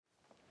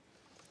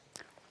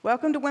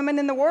Welcome to Women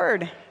in the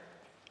Word.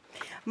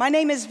 My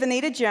name is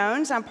Vanita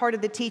Jones. I'm part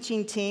of the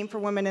teaching team for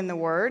Women in the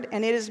Word,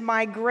 and it is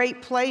my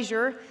great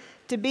pleasure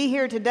to be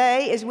here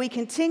today as we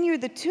continue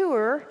the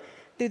tour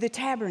through the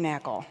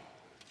tabernacle.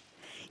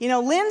 You know,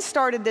 Lynn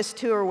started this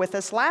tour with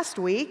us last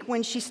week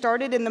when she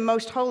started in the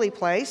most holy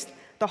place,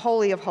 the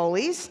Holy of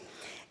Holies,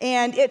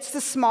 and it's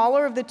the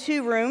smaller of the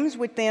two rooms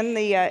within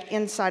the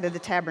inside of the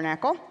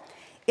tabernacle.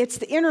 It's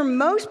the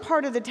innermost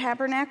part of the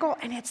tabernacle,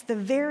 and it's the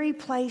very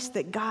place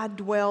that God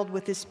dwelled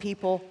with his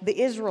people, the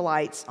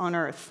Israelites, on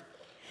earth.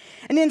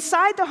 And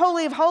inside the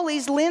Holy of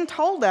Holies, Lynn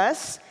told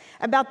us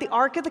about the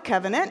Ark of the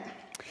Covenant,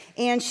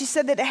 and she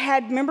said that it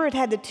had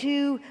the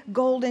two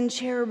golden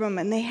cherubim,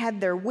 and they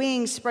had their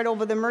wings spread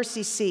over the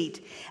mercy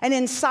seat. And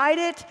inside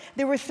it,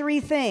 there were three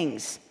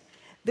things.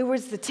 There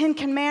was the Ten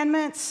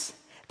Commandments,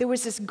 there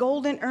was this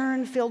golden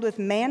urn filled with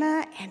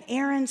manna, and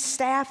Aaron's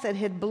staff that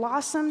had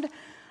blossomed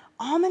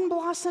almond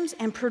blossoms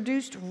and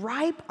produced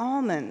ripe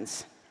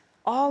almonds,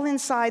 all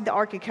inside the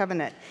Ark of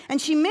Covenant.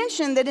 And she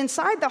mentioned that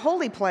inside the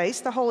holy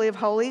place, the Holy of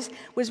Holies,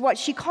 was what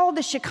she called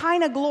the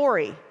Shekinah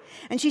glory.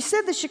 And she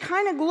said the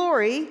Shekinah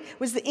glory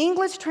was the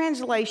English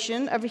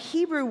translation of a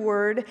Hebrew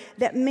word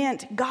that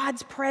meant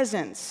God's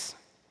presence.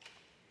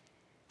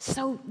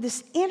 So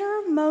this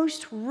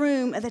innermost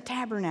room of the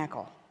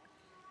tabernacle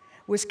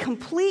was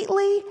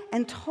completely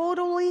and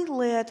totally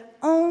lit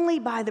only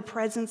by the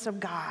presence of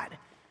God.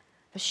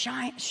 The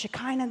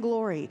Shekinah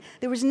glory.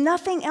 There was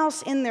nothing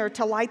else in there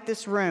to light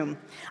this room.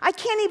 I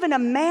can't even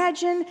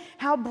imagine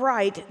how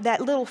bright that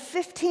little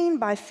 15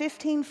 by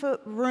 15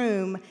 foot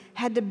room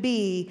had to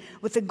be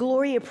with the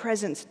glory of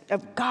presence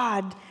of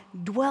God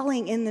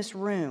dwelling in this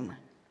room.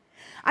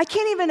 I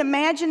can't even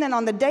imagine that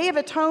on the Day of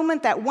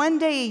Atonement, that one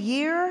day a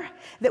year,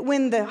 that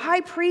when the high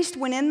priest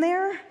went in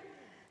there,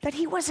 that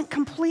he wasn't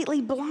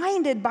completely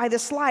blinded by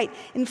this light.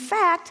 In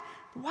fact,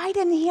 why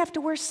didn't he have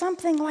to wear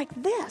something like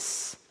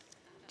this?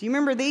 Do you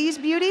remember these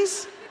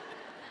beauties?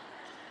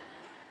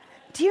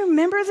 Do you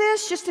remember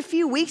this? Just a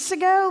few weeks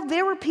ago,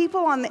 there were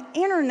people on the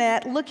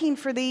internet looking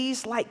for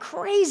these like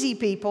crazy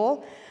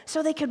people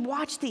so they could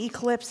watch the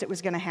eclipse that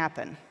was going to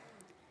happen.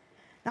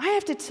 Now, I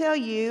have to tell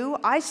you,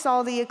 I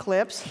saw the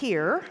eclipse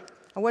here.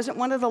 I wasn't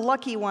one of the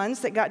lucky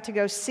ones that got to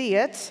go see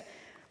it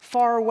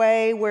far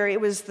away where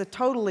it was the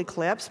total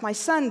eclipse. My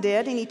son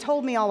did, and he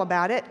told me all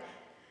about it.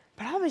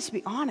 But I'll just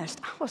be honest,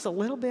 I was a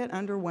little bit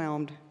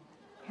underwhelmed.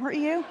 Weren't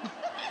you?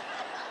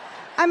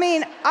 I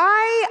mean,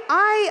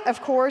 I of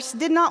course,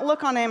 did not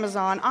look on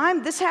Amazon.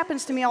 This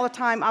happens to me all the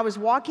time. I was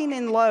walking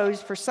in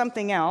Lowe's for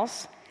something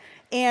else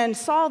and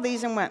saw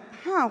these and went,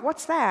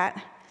 what's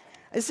that?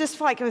 Is this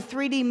like a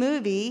 3D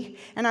movie?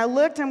 And I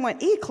looked and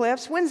went,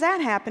 eclipse, when's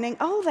that happening?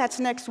 Oh, that's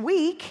next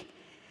week.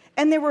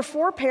 And there were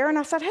 4 pair, and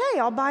I thought, hey,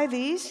 I'll buy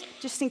these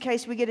just in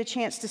case we get a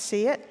chance to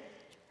see it.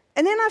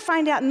 And then I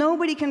find out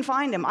nobody can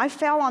find them. I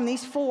fell on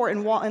these 4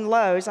 in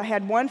Lowe's. I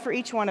had one for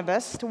each one of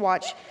us to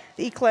watch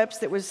the eclipse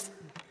that was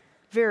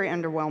very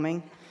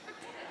underwhelming.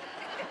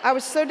 I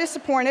was so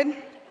disappointed,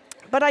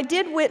 but I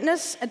did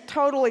witness a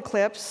total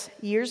eclipse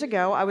years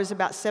ago. I was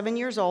about 7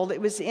 years old. I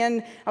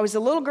was a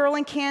little girl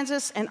in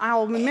Kansas, and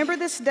I'll remember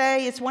this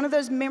day. It's one of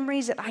those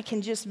memories that I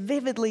can just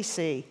vividly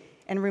see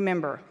and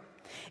remember.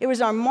 It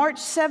was on March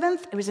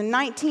 7th. It was in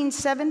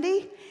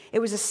 1970. It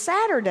was a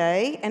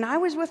Saturday, and I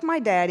was with my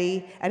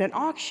daddy at an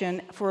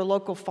auction for a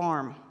local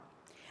farm.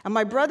 And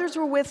my brothers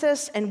were with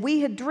us, and we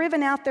had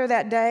driven out there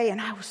that day,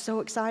 and I was so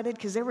excited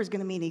because there was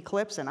going to be an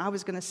eclipse, and I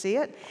was going to see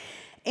it.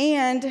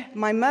 And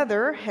my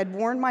mother had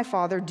warned my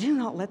father, do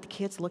not let the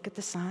kids look at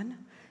the sun.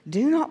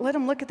 Do not let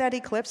them look at that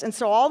eclipse. And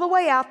so all the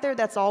way out there,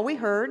 that's all we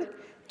heard.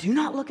 Do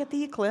not look at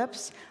the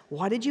eclipse.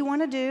 What did you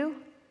want to do?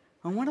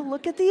 I want to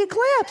look at the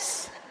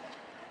eclipse.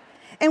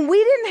 And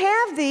we didn't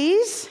have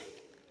these.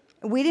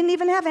 We didn't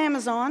even have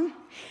Amazon.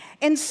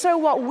 And so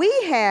what we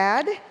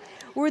had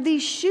were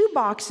these shoe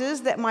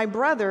boxes that my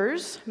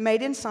brothers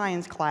made in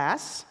science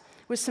class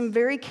with some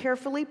very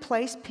carefully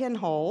placed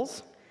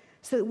pinholes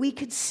so that we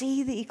could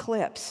see the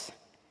eclipse.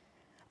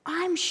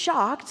 I'm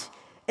shocked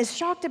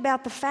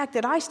about the fact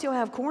that I still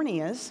have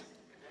corneas,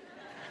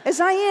 as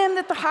I am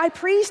that the high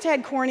priest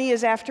had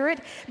corneas after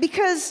it,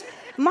 because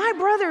my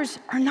brothers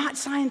are not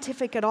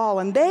scientific at all,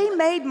 and they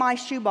made my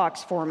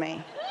shoebox for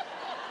me.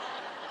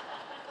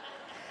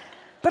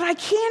 But I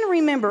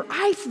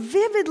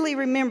vividly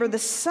remember the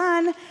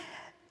sun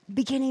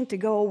beginning to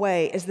go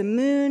away as the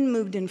moon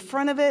moved in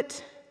front of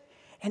it,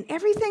 and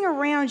everything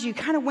around you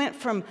kind of went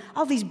from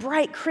all these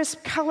bright,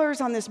 crisp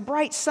colors on this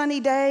bright, sunny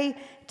day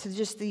to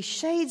just these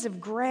shades of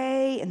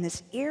gray and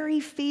this eerie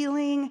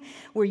feeling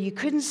where you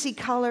couldn't see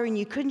color and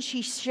you couldn't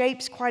see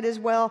shapes quite as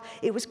well.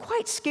 It was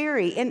quite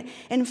scary. And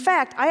in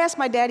fact, I asked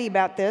my daddy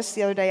about this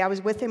the other day. I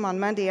was with him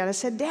on Monday, and I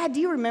said, Dad, do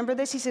you remember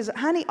this? He says,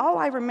 honey, all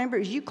I remember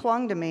is you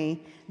clung to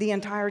me the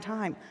entire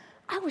time.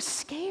 I was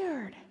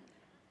scared.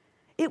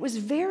 It was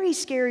very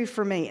scary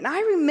for me. And I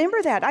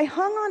remember that. I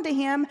hung on to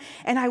him,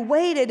 and I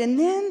waited, and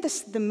then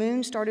the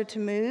moon started to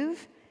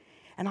move,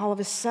 And all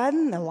of a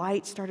sudden, the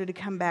light started to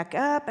come back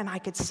up, and I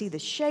could see the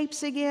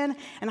shapes again,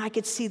 and I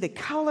could see the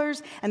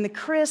colors and the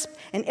crisp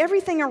and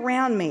everything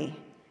around me.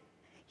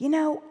 You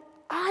know,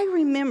 I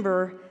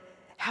remember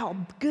how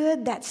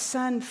good that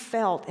sun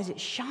felt as it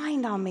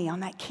shined on me on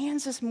that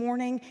Kansas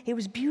morning. It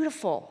was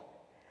beautiful.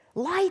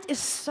 Light is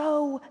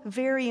so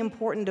very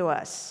important to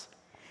us.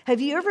 Have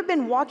you ever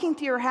been walking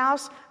through your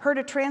house, heard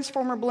a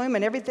transformer bloom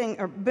and everything,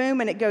 or boom,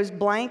 and it goes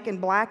blank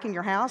and black in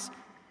your house?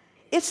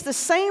 It's the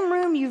same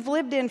room you've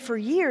lived in for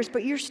years,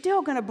 but you're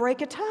still going to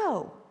break a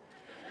toe.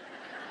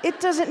 It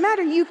doesn't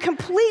matter. You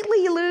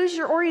completely lose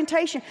your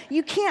orientation.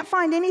 You can't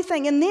find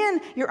anything. And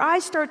then your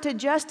eyes start to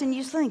adjust and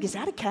you think, is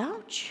that a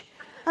couch?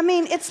 I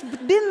mean, it's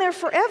been there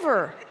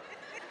forever.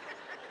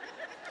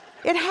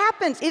 It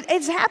happens.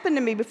 It's happened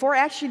to me before. I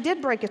actually did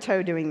break a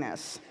toe doing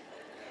this.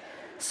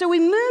 So we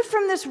moved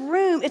from this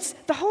room. It's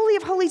the Holy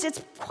of Holies.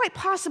 It's quite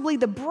possibly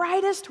the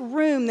brightest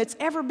room that's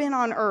ever been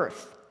on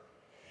earth.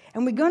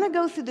 And we're going to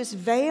go through this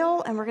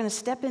veil, and we're going to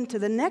step into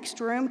the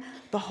next room,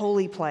 the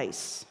holy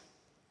place.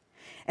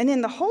 And in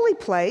the holy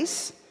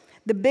place,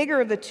 the bigger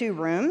of the two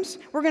rooms,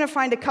 we're going to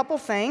find a couple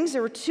things.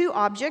 There were two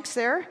objects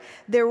there.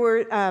 There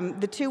were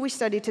the two we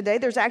studied today.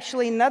 There's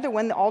actually another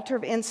one, the altar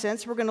of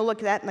incense. We're going to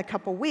look at that in a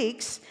couple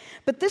weeks.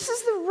 But this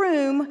is the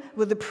room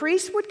where the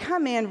priest would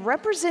come in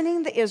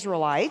representing the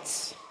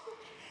Israelites,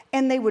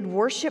 and they would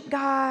worship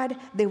God,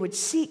 they would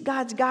seek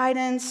God's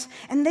guidance,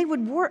 and they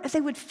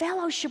would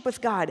fellowship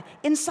with God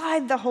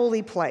inside the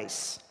holy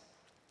place.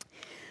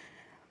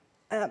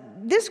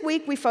 This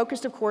week, we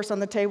focused, of course, on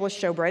the table of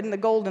showbread and the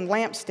golden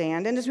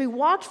lampstand. And as we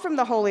walked from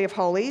the Holy of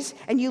Holies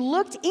and you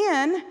looked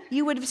in,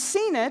 you would have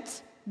seen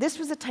it. This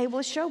was the table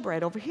of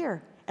showbread over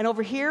here. And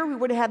over here, we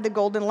would have had the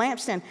golden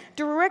lampstand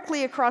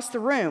directly across the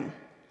room.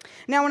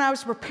 Now, when I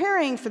was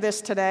preparing for this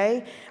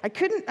today, I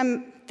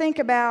couldn't think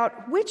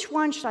about which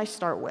one should I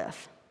start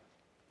with.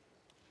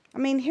 I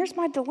mean, here's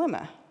my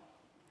dilemma.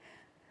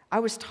 I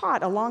was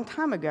taught a long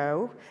time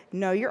ago,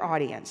 know your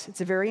audience.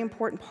 It's a very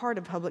important part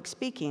of public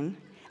speaking.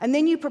 And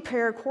then you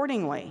prepare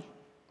accordingly.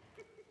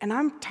 And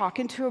I'm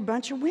talking to a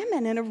bunch of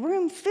women in a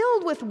room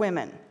filled with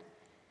women.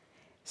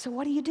 So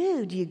what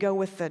do? Do you go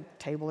with the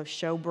table of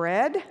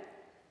showbread?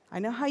 I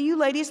know how you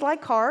ladies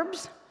like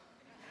carbs.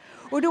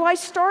 Or do I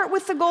start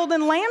with the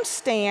golden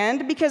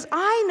lampstand because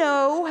I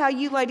know how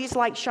you ladies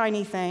like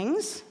shiny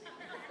things?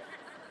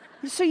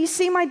 So you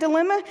see my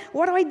dilemma?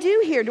 What do I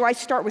do here? Do I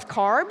start with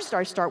carbs? Do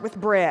I start with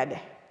bread?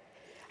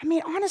 I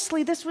mean,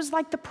 honestly, this was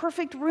like the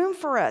perfect room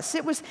for us.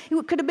 It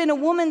could have been a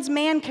woman's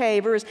man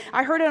cave, or as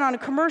I heard it on a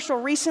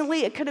commercial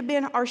recently, it could have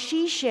been our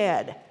she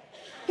shed.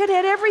 It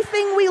had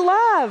everything we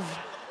love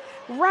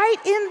right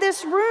in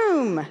this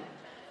room.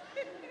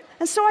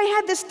 And so I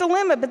had this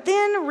dilemma, but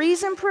then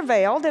reason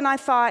prevailed, and I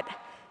thought,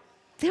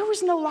 there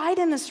was no light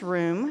in this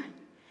room,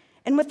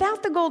 and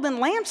without the golden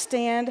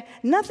lampstand,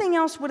 nothing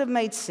else would have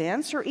made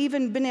sense or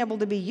even been able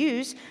to be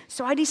used.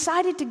 So I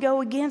decided to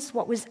go against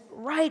what was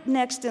right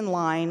next in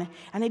line,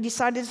 and I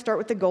decided to start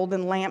with the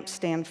golden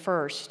lampstand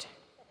first.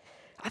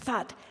 I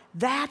thought,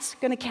 that's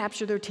going to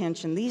capture their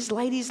attention. These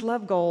ladies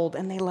love gold,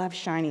 and they love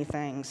shiny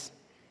things.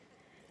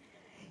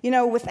 You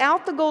know,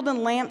 without the golden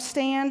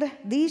lampstand,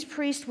 these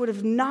priests would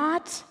have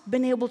not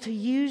been able to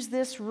use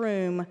this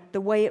room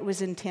the way it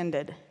was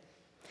intended.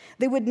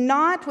 They would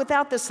not,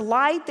 without this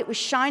light that was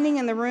shining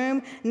in the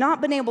room,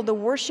 not been able to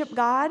worship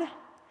God.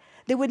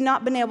 They would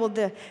not been able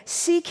to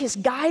seek His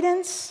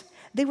guidance.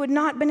 They would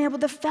not been able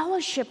to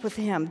fellowship with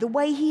Him the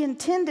way He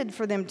intended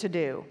for them to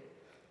do.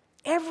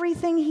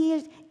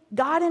 Everything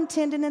God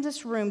intended in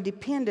this room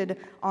depended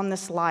on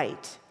this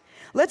light.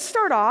 Let's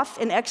start off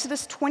in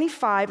Exodus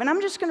 25, and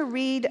I'm just going to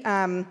read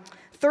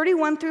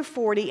 31 through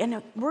 40,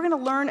 and we're going to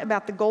learn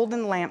about the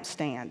golden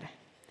lampstand.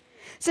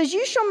 It says,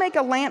 you shall make a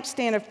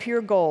lampstand of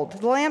pure gold.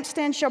 The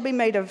lampstand shall be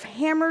made of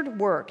hammered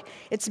work.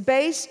 Its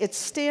base, its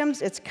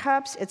stems, its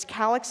cups, its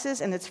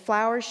calyxes, and its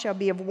flowers shall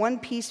be of one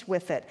piece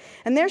with it.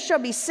 And there shall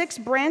be 6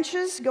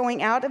 branches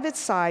going out of its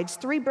sides,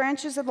 3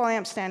 branches of the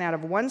lampstand out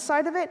of one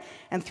side of it,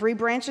 and 3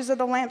 branches of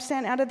the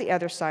lampstand out of the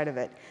other side of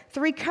it.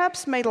 3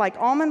 cups made like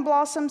almond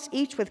blossoms,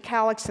 each with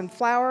calyx and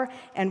flower,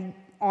 and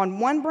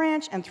on one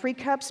branch, and 3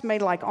 cups made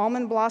like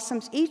almond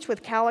blossoms, each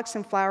with calyx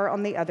and flower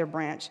on the other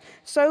branch.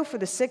 So for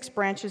the 6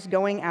 branches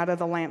going out of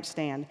the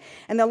lampstand.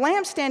 And the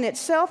lampstand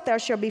itself, there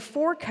shall be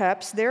 4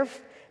 cups, there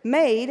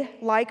made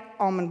like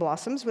almond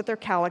blossoms with their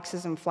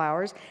calyxes and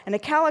flowers, and a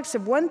calyx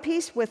of one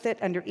piece with it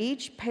under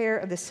each pair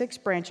of the 6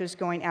 branches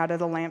going out of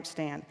the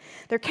lampstand.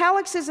 Their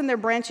calyxes and their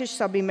branches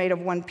shall be made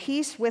of one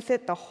piece with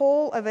it, the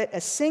whole of it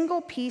a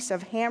single piece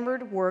of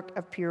hammered work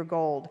of pure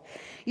gold.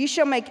 You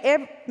shall make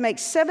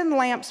 7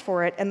 lamps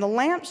for it, and the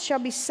lamps shall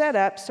be set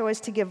up so as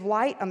to give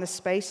light on the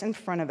space in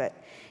front of it.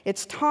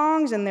 Its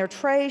tongs and their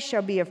trays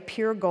shall be of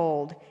pure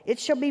gold. It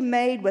shall be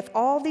made with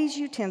all these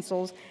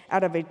utensils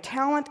out of a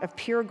talent of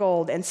pure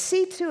gold. And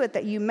see to it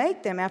that you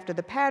make them after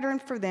the pattern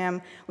for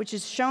them, which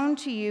is shown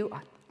to you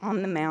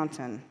on the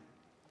mountain.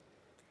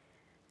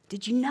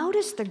 Did you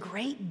notice the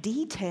great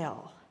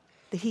detail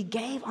that he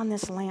gave on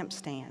this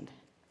lampstand?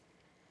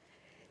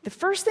 The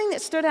first thing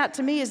that stood out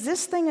to me is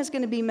this thing is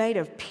going to be made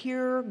of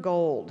pure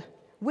gold,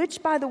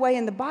 which, by the way,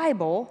 in the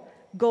Bible,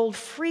 gold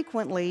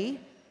frequently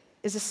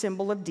is a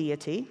symbol of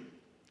deity.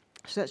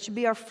 So that should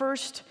be our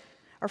first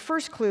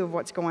clue of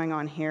what's going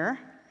on here.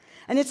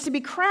 And it's to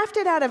be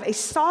crafted out of a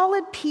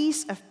solid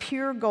piece of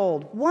pure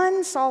gold,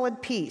 one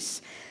solid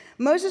piece.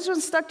 Moses was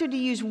instructed to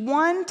use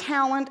 1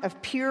 talent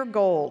of pure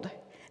gold.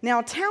 Now,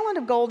 a talent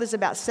of gold is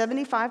about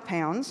 75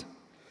 pounds.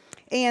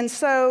 And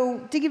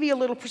so, to give you a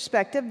little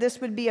perspective, this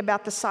would be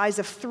about the size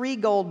of 3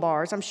 gold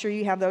bars. I'm sure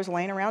you have those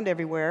laying around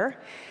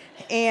everywhere.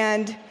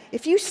 And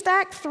if you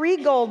stack 3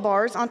 gold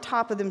bars on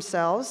top of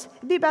themselves,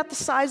 it'd be about the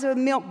size of a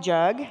milk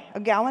jug, a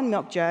gallon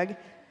milk jug.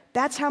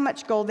 That's how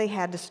much gold they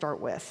had to start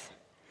with.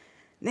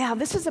 Now,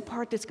 this is the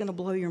part that's going to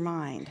blow your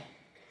mind.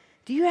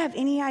 Do you have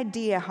any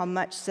idea how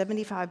much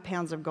 75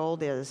 pounds of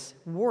gold is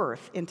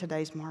worth in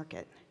today's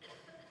market?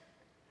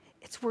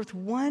 It's worth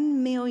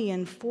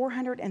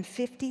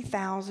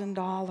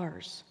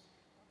 $1,450,000.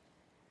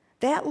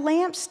 That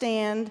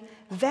lampstand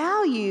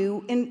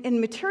value in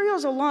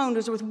materials alone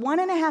was worth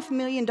 $1.5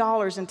 million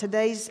in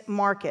today's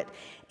market.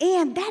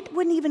 And that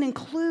wouldn't even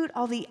include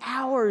all the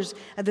hours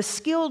of the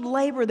skilled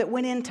labor that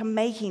went into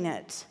making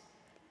it.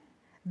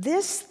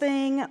 This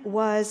thing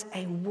was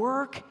a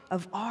work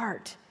of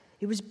art.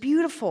 It was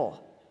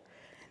beautiful.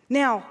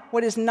 Now,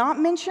 what is not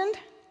mentioned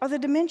are the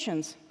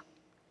dimensions.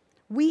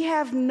 We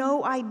have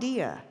no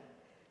idea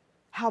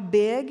how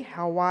big,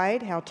 how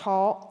wide, how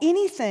tall,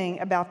 anything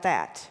about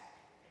that.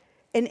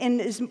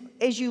 And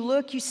as you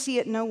look, you see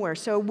it nowhere.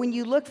 So when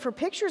you look for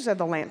pictures of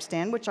the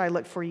lampstand, which I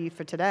looked for you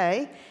for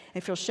today,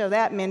 if you'll show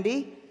that,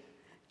 Mindy,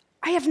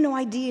 I have no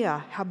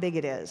idea how big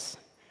it is.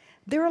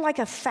 There are like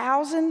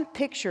 1,000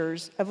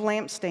 pictures of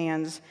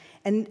lampstands,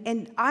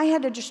 and I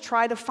had to just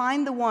try to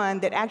find the one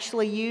that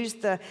actually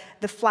used the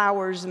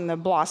flowers and the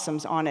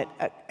blossoms on it,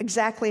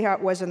 exactly how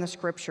it was in the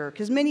scripture,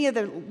 because many of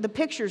the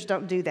pictures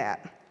don't do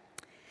that.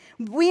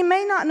 We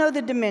may not know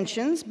the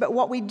dimensions, but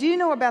what we do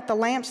know about the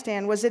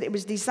lampstand was that it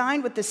was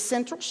designed with the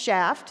central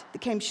shaft that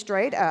came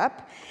straight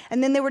up,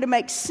 and then they were to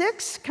make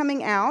 6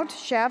 coming out,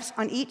 shafts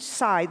on each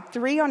side,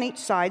 3 on each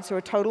side, so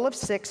a total of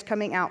 6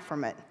 coming out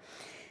from it,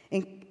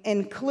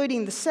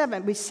 including the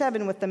 7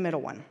 with the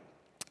middle one.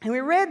 And we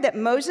read that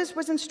Moses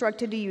was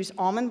instructed to use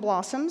almond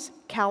blossoms,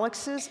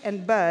 calyxes,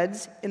 and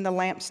buds in the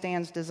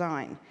lampstand's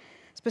design.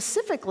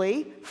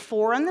 Specifically,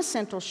 4 on the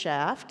central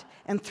shaft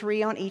and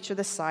 3 on each of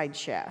the side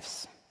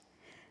shafts.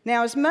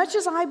 Now, as much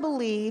as I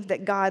believe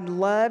that God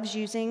loves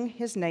using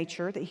his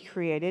nature that he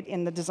created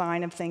in the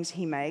design of things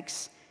he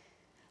makes,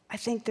 I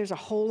think there's a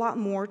whole lot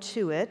more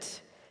to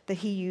it that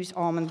he used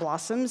almond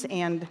blossoms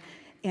and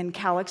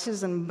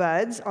calyxes and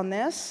buds on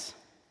this.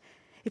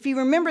 If you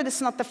remember, this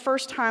is not the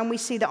first time we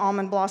see the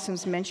almond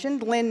blossoms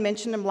mentioned. Lynn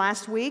mentioned them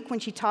last week when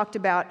she talked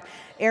about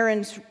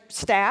Aaron's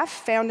staff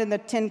found in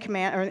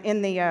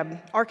the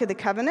Ark of the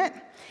Covenant,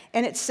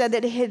 and it said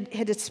that it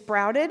had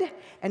sprouted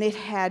and it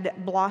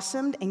had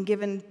blossomed and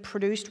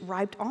produced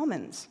ripe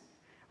almonds,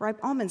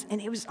 and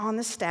it was on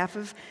the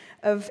staff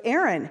of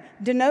Aaron,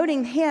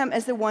 denoting him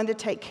as the one to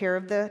take care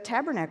of the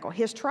tabernacle,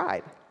 his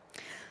tribe.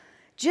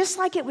 Just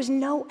like it was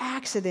no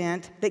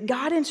accident that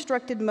God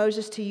instructed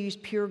Moses to use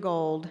pure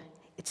gold,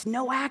 it's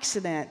no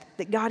accident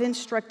that God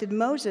instructed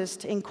Moses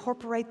to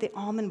incorporate the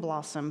almond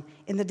blossom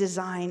in the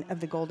design of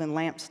the golden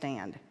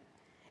lampstand.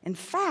 In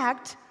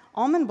fact,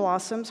 almond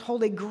blossoms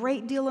hold a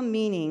great deal of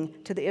meaning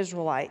to the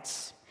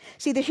Israelites.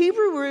 See, the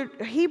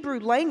Hebrew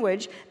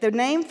language, the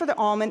name for the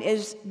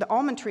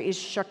almond tree is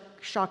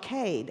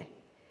shakade.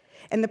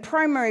 And the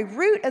primary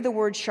root of the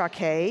word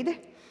shakade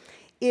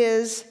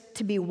is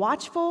to be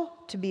watchful,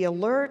 to be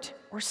alert,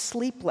 or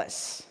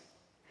sleepless.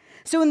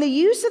 So in the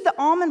use of the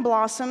almond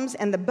blossoms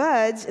and the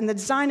buds in the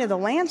design of the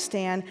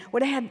lampstand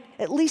would have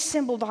at least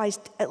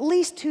symbolized at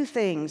least 2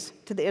 things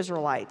to the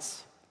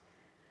Israelites.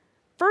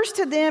 First,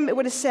 to them, it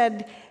would have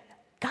said,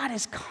 God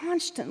is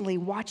constantly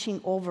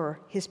watching over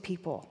his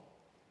people.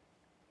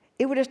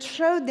 It would have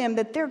showed them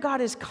that their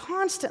God is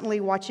constantly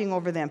watching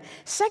over them.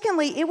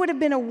 Secondly, it would have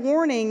been a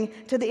warning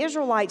to the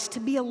Israelites to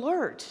be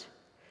alert,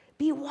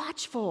 be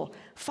watchful,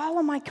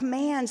 follow my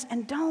commands,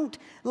 and don't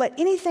let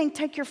anything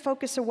take your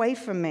focus away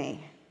from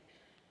me.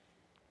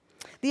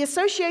 The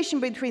association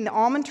between the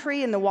almond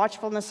tree and the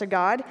watchfulness of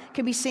God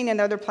can be seen in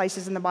other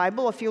places in the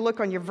Bible. If you look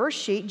on your verse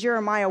sheet,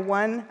 Jeremiah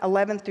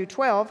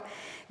 1:11-12,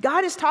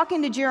 God is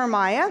talking to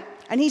Jeremiah,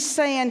 and he's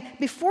saying,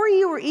 before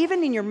you were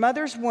even in your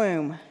mother's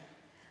womb,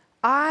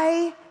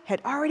 I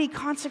had already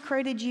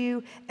consecrated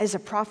you as a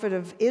prophet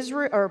of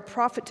Israel, or a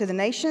prophet to the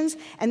nations.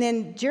 And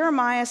then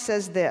Jeremiah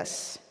says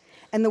this,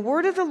 and the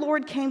word of the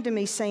Lord came to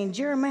me saying,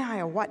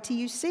 Jeremiah, what do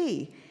you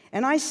see?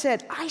 And I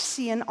said, I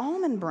see an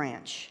almond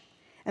branch.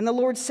 And the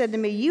Lord said to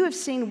me, you have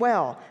seen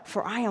well,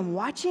 for I am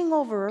watching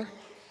over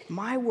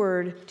my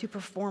word to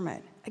perform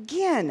it.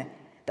 Again,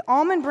 the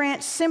almond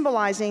branch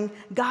symbolizing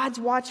God's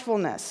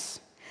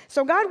watchfulness.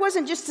 So God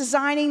wasn't just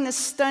designing this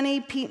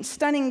stunning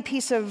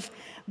piece of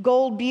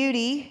gold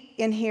beauty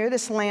in here,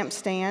 this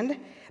lampstand,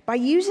 By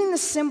using the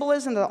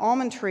symbolism of the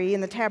almond tree in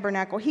the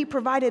tabernacle, he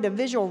provided a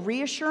visual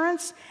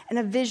reassurance and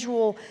a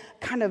visual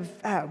kind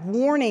of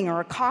warning or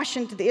a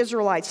caution to the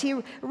Israelites. He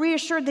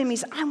reassured them,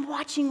 I'm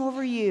watching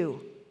over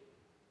you.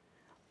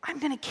 I'm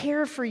going to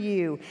care for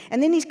you.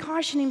 And then he's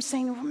cautioning him,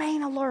 saying,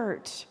 remain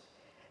alert.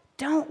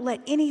 Don't let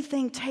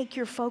anything take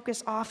your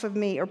focus off of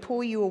me or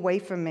pull you away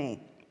from me.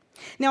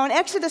 Now, in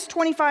Exodus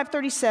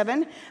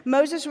 25:37,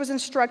 Moses was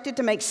instructed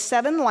to make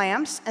 7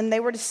 lamps, and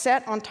they were to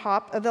set on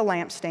top of the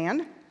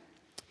lampstand.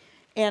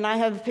 And I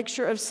have a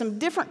picture of some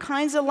different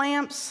kinds of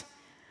lamps,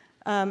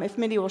 if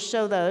Mindy will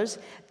show those.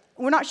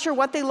 We're not sure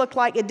what they look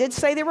like. It did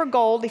say they were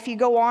gold. If you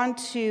go on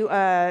to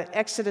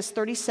Exodus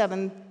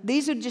 37,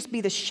 these would just be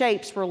the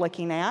shapes we're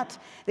looking at.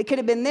 They could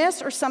have been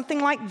this or something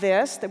like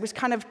this that was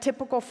kind of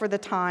typical for the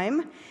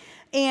time.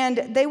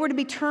 And they were to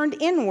be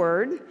turned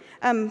inward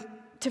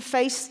to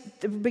face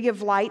the big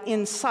of light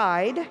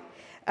inside.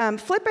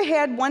 Flip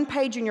ahead 1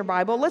 page in your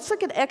Bible. Let's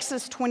look at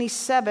Exodus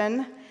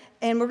 27,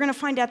 and we're going to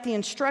find out the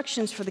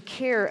instructions for the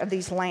care of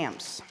these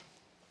lamps.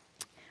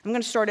 I'm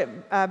going to start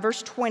at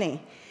verse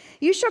 20.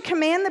 You shall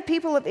command the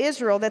people of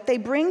Israel that they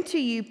bring to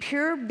you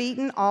pure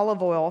beaten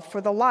olive oil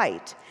for the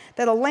light,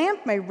 that a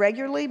lamp may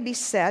regularly be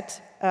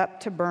set up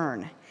to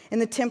burn in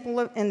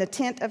the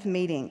tent of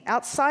meeting,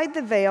 outside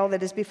the veil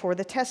that is before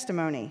the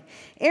testimony.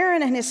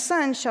 Aaron and his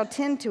sons shall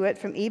tend to it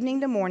from evening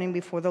to morning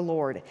before the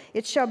Lord.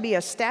 It shall be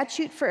a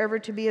statute forever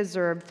to be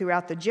observed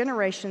throughout the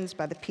generations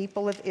by the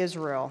people of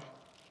Israel.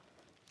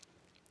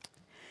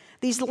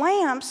 These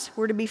lamps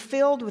were to be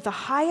filled with the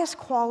highest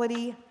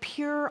quality,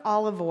 pure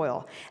olive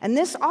oil. And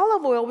this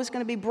olive oil was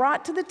going to be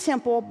brought to the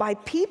temple by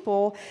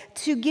people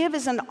to give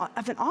as an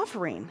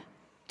offering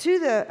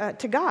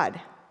to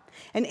God.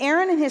 And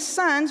Aaron and his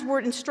sons were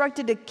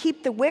instructed to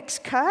keep the wicks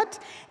cut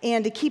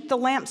and to keep the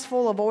lamps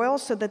full of oil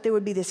so that there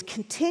would be this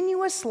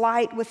continuous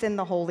light within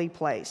the holy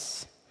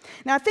place.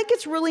 Now, I think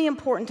it's really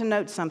important to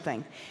note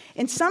something.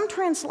 In some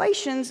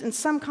translations, in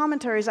some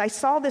commentaries, I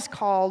saw this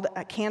called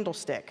a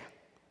candlestick.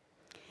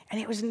 And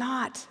it was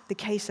not the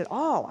case at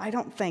all, I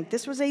don't think.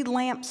 This was a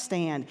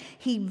lampstand.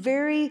 He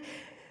very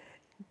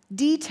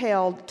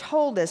detailed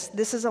told us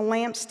this is a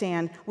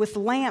lampstand with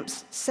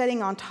lamps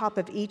setting on top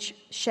of each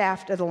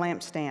shaft of the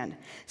lampstand.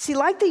 See,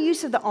 like the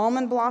use of the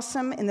almond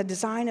blossom in the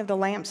design of the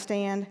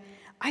lampstand,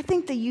 I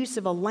think the use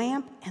of a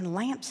lamps and a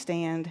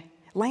lampstand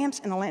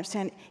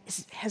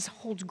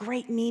holds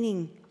great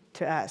meaning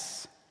to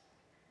us.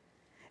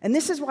 And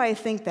this is why I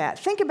think that.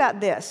 Think about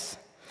this.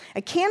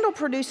 A candle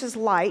produces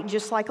light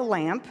just like a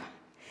lamp,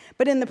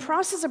 but in the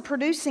process of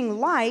producing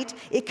light,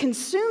 it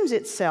consumes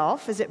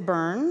itself as it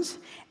burns,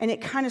 and it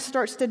kind of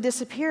starts to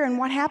disappear. And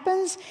what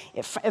happens?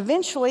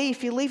 Eventually,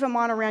 if you leave them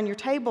on around your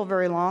table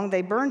very long,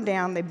 they burn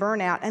down, they burn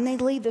out, and they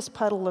leave this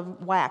puddle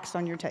of wax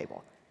on your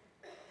table.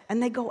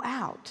 And they go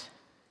out.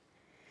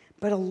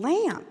 But a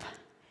lamp,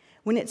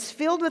 when it's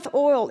filled with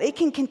oil, it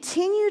can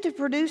continue to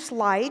produce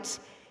light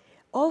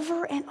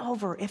over and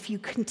over if you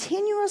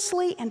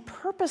continuously and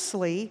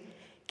purposely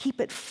keep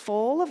it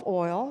full of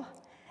oil,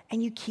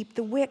 and you keep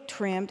the wick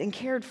trimmed and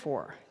cared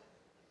for.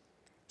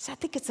 So I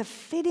think it's a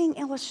fitting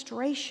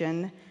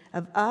illustration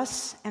of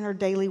us and our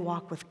daily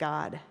walk with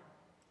God.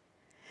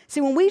 See,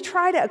 when we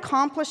try to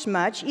accomplish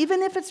much,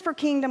 even if it's for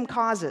kingdom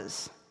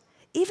causes,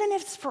 even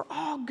if it's for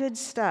all good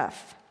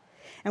stuff,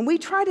 and we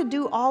try to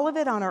do all of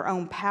it on our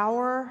own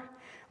power,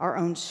 our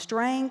own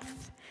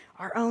strength,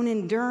 our own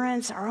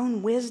endurance, our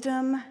own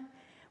wisdom,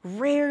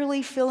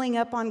 rarely filling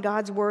up on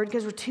God's word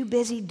because we're too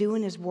busy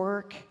doing his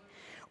work,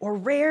 or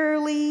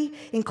rarely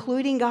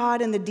including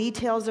God in the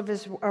details of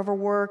our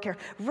work, or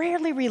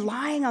rarely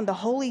relying on the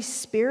Holy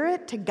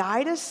Spirit to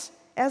guide us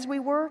as we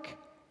work,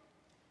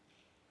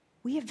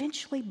 we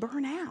eventually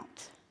burn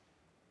out.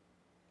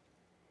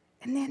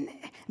 And then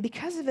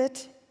because of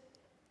it,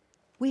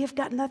 we have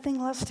got nothing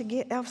else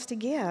to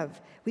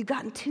give. We've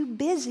gotten too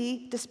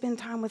busy to spend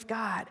time with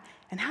God.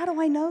 And how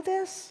do I know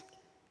this?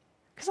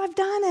 Because I've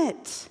done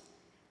it.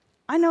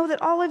 I know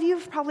that all of you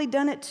have probably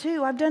done it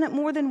too. I've done it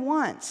more than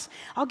once.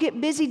 I'll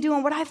get busy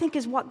doing what I think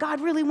is what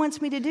God really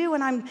wants me to do,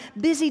 and I'm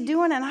busy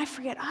doing it, and I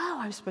forget,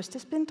 I was supposed to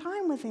spend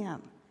time with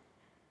him.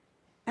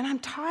 And I'm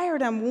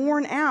tired, I'm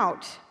worn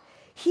out.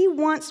 He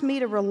wants me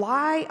to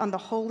rely on the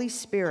Holy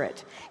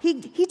Spirit.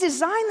 He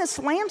designed this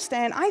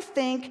lampstand, I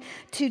think,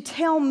 to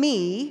tell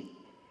me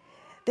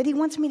that he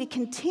wants me to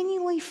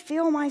continually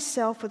fill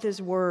myself with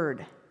his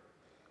word.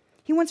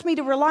 He wants me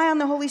to rely on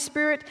the Holy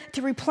Spirit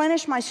to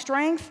replenish my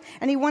strength,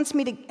 and he wants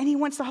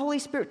the Holy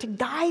Spirit to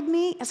guide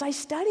me as I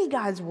study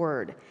God's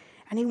word.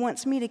 And he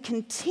wants me to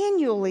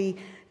continually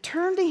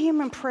turn to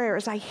him in prayer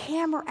as I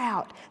hammer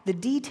out the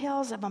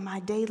details of my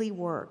daily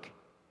work,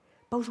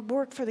 both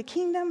work for the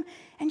kingdom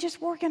and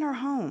just work in our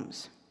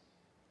homes.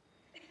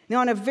 Now,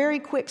 on a very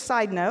quick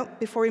side note,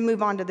 before we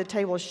move on to the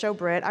table of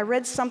showbread, I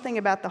read something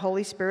about the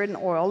Holy Spirit and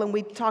oil, and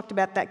we talked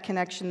about that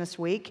connection this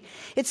week.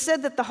 It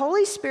said that the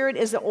Holy Spirit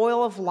is the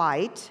oil of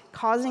light,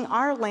 causing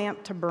our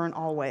lamp to burn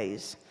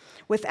always.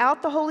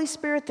 Without the Holy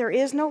Spirit, there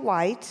is no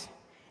light,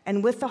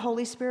 and with the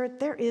Holy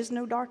Spirit, there is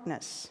no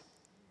darkness.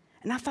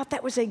 And I thought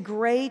that was a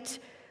great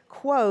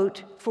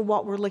quote for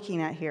what we're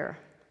looking at here.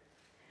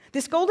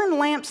 This golden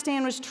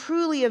lampstand was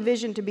truly a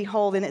vision to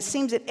behold, and it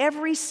seems that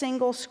every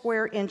single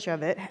square inch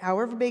of it,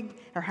 however big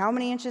or how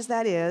many inches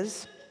that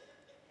is,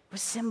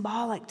 was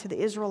symbolic to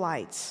the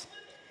Israelites.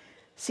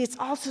 See, it's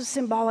also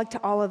symbolic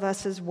to all of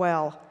us as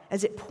well,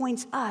 as it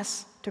points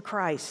us to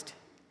Christ.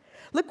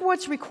 Look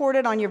what's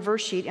recorded on your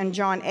verse sheet in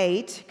John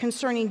 8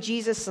 concerning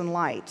Jesus and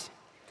light.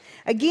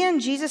 Again,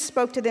 Jesus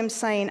spoke to them,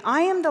 saying,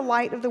 I am the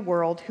light of the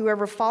world.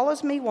 Whoever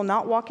follows me will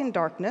not walk in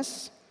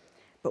darkness,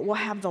 but will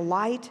have the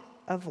light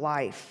of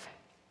life.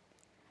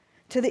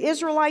 To the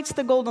Israelites,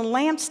 the golden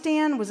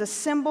lampstand was a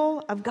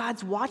symbol of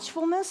God's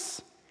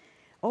watchfulness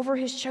over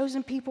his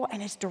chosen people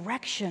and his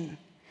direction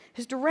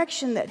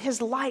that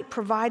his light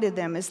provided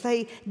them as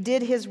they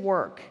did his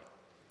work.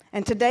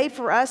 And today,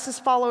 for us as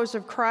followers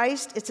of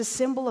Christ, it's a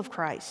symbol of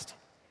Christ,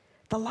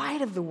 the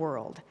light of the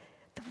world,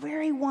 the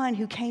very one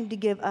who came to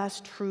give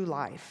us true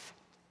life.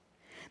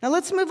 Now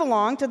let's move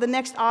along to the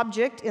next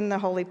object in the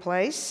holy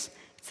place.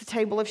 It's the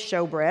table of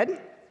showbread,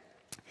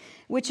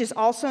 which is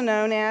also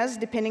known as,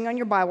 depending on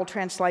your Bible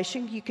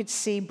translation, you could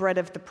see bread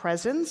of the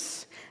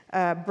presence,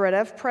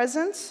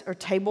 or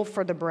table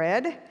for the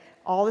bread,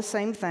 all the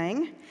same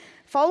thing.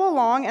 Follow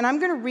along, and I'm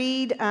going to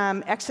read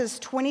Exodus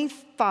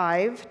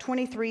 25,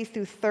 23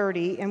 through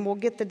 30, and we'll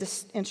get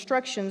the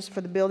instructions for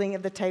the building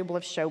of the table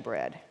of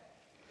showbread.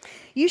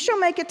 You shall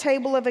make a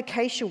table of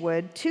acacia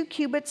wood. 2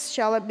 cubits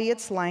shall it be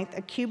its length,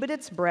 a cubit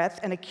its breadth,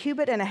 and a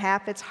cubit and a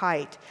half its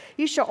height.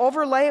 You shall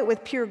overlay it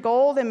with pure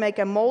gold and make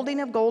a molding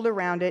of gold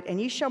around it,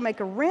 and you shall make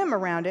a rim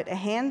around it, a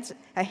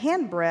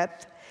hand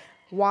breadth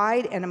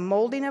wide, and a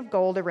molding of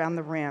gold around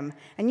the rim.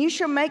 And you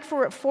shall make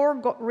for it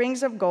 4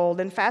 rings of gold,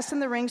 and fasten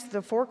the rings to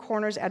the 4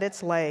 corners at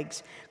its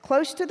legs.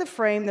 Close to the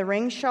frame the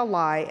rings shall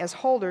lie as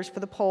holders for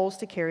the poles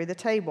to carry the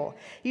table.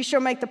 You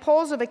shall make the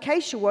poles of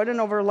acacia wood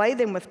and overlay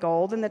them with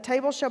gold, and the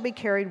table shall be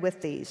carried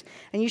with these.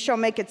 And you shall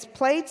make its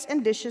plates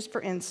and dishes for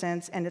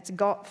incense, and its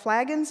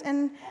flagons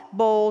and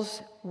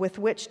bowls with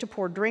which to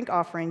pour drink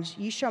offerings.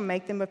 You shall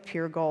make them of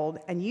pure gold,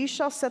 and you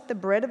shall set the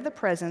bread of the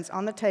presence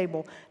on the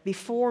table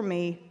before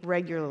me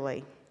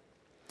regularly.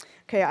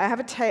 Okay, I have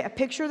a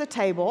picture of the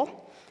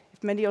table.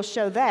 If Mindy will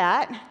show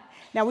that.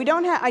 Now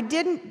I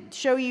didn't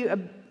show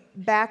you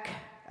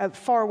a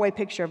far away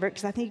picture of it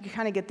because I think you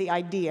kind of get the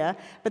idea.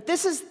 But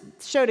this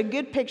showed a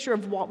good picture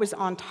of what was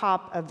on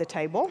top of the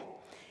table.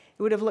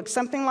 It would have looked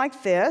something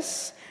like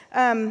this.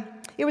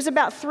 It was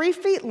about 3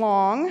 feet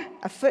long,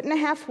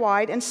 1.5 feet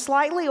wide, and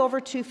slightly over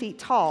 2 feet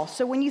tall.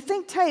 So when you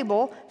think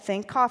table,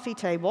 think coffee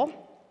table,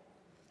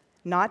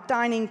 not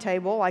dining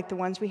table like the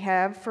ones we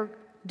have for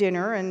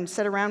dinner and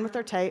sit around with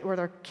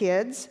our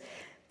kids.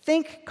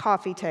 Think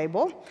coffee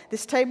table.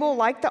 This table,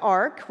 like the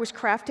ark, was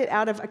crafted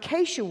out of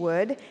acacia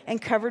wood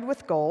and covered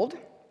with gold.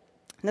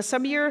 Now,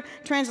 some of your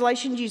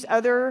translations use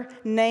other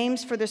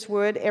names for this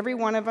wood. Every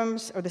one of them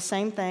are the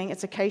same thing.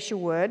 It's acacia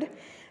wood.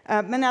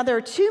 Now, there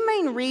are 2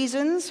 main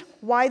reasons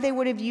why they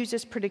would have used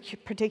this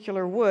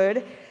particular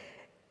wood,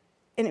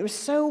 and it was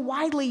so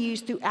widely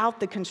used throughout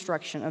the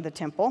construction of the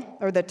temple,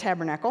 or the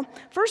tabernacle.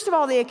 First of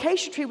all, the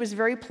acacia tree was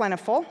very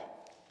plentiful,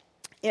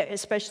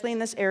 especially in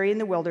this area in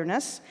the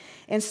wilderness,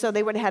 and so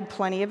they would have had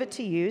plenty of it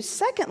to use.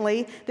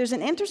 Secondly, there's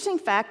an interesting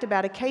fact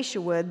about acacia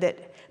wood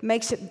that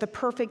makes it the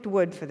perfect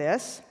wood for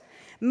this.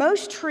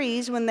 Most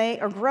trees, when they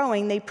are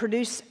growing, they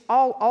produce,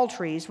 all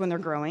trees, when they're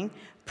growing,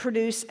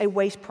 produce a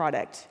waste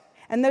product.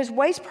 And those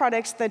waste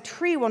products, the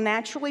tree will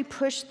naturally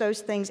push those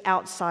things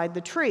outside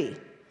the tree.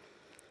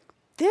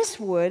 This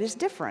wood is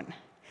different.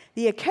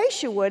 The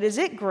acacia wood, as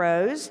it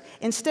grows,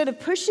 instead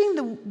of pushing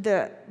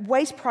the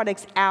waste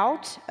products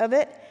out of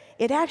it,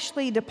 it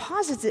actually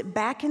deposits it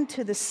back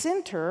into the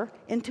center,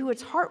 into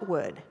its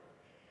heartwood.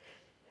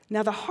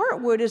 Now, the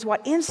heartwood is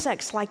what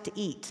insects like to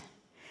eat.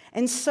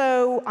 And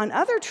so on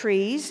other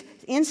trees,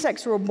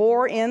 insects will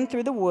bore in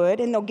through the wood,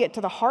 and they'll get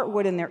to the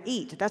heartwood and they'll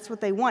eat. That's what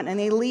they want. And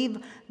they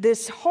leave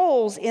these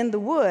holes in the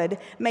wood,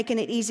 making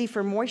it easy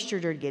for moisture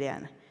to get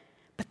in.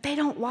 But they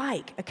don't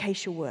like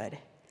acacia wood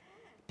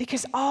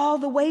because all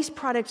the waste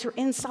products are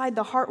inside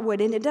the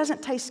heartwood, and it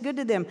doesn't taste good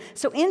to them.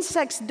 So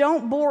insects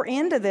don't bore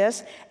into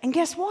this, and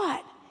guess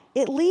what?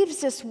 It leaves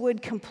this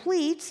wood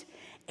complete,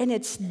 and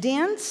it's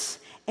dense,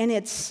 and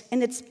it's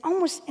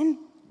almost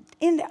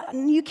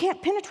you can't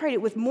penetrate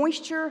it with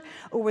moisture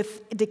or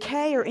with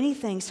decay or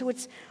anything, so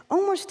it's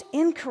almost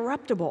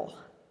incorruptible.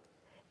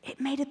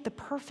 It made it the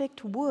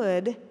perfect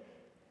wood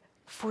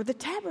for the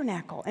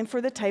tabernacle and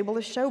for the table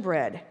of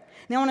showbread.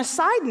 Now, on a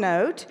side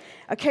note,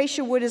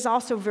 acacia wood is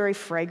also very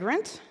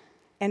fragrant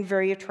and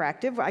very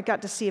attractive. I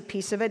got to see a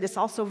piece of it. It's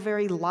also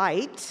very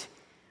light,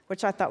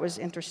 which I thought was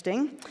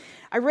interesting.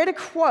 I read a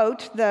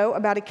quote, though,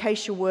 about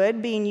acacia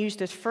wood being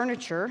used as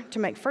furniture, to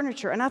make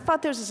furniture, and I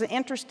thought this was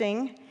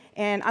interesting.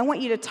 And I want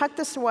you to tuck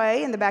this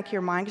away in the back of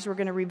your mind because we're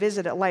going to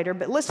revisit it later.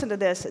 But listen to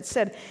this. It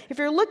said, if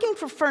you're looking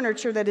for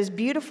furniture that is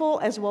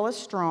beautiful as well as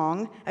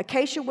strong,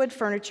 acacia wood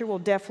furniture will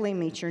definitely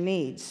meet your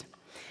needs.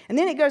 And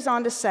then it goes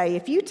on to say,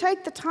 if you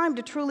take the time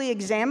to truly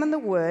examine the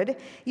wood,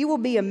 you will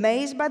be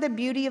amazed by the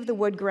beauty of the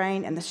wood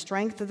grain and the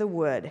strength of the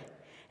wood.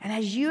 And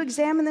as you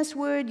examine this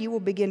wood, you will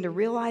begin to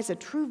realize the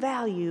true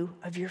value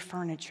of your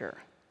furniture.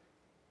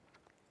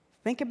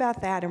 Think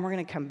about that, and we're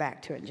going to come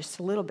back to it in just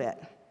a little bit.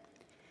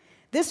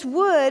 This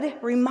wood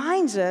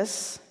reminds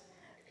us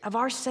of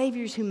our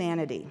Savior's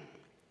humanity.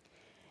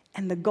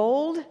 And the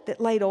gold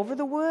that laid over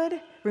the wood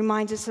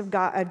reminds us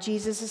of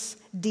Jesus'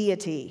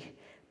 deity.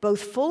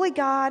 Both fully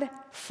God,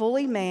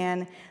 fully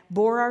man,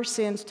 bore our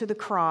sins to the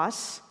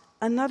cross,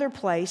 another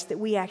place that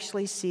we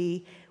actually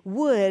see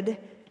wood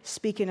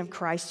speaking of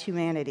Christ's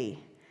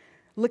humanity.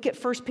 Look at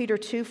 1 Peter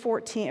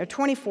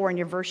 2:24 in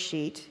your verse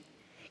sheet.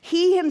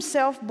 He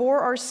himself bore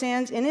our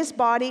sins in his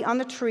body on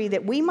the tree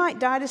that we might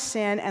die to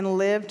sin and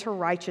live to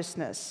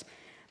righteousness.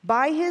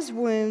 By his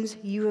wounds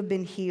you have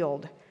been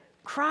healed.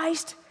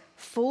 Christ,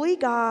 fully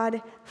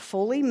God,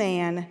 fully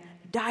man,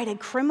 died a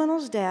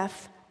criminal's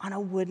death on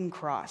a wooden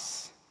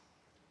cross.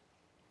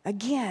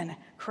 Again,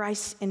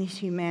 Christ in his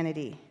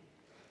humanity.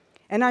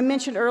 And I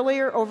mentioned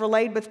earlier,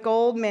 overlaid with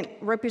gold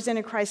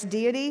represented Christ's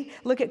deity.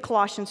 Look at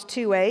Colossians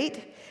 2:8.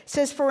 It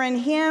says, for in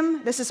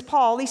him, this is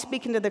Paul, he's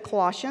speaking to the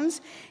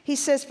Colossians. He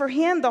says, for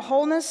him the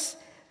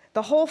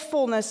whole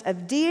fullness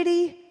of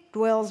deity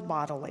dwells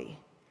bodily.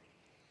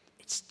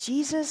 It's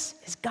Jesus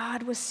is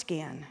God with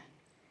skin.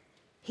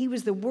 He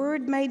was the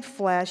Word made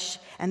flesh,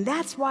 and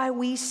that's why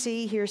we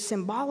see here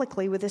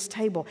symbolically with this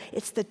table.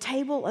 It's the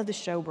table of the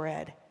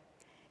showbread.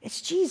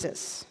 It's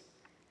Jesus.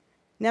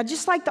 Now,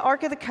 just like the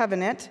Ark of the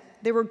Covenant,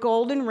 there were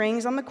golden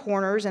rings on the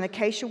corners and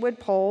acacia wood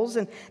poles,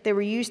 and they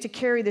were used to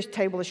carry this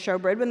table of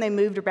showbread when they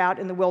moved about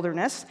in the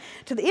wilderness.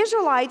 To the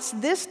Israelites,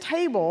 this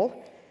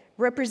table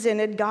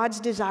represented God's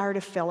desire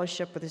to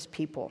fellowship with his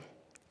people.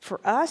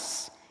 For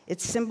us,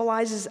 it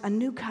symbolizes a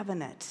new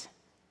covenant,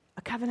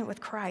 a covenant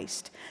with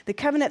Christ, the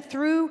covenant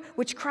through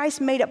which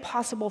Christ made it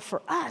possible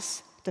for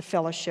us to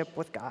fellowship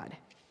with God.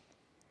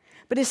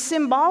 But as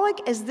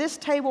symbolic as this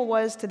table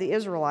was to the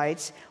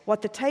Israelites,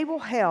 what the table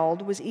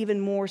held was even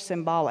more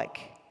symbolic.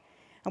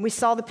 And we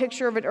saw the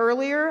picture of it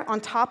earlier. On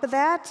top of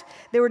that,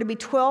 there were to be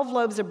 12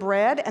 loaves of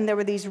bread, and there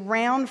were these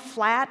round,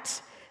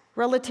 flat,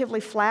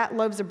 relatively flat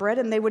loaves of bread,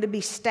 and they were to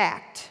be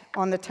stacked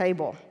on the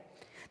table.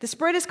 This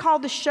bread is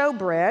called the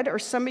showbread, or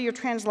some of your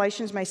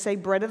translations may say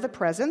bread of the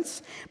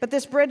presence. But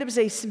this bread was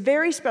a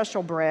very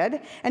special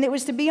bread, and it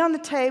was to be on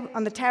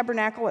the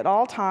tabernacle at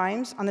all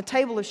times, on the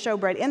table of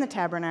showbread in the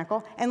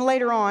tabernacle, and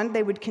later on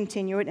they would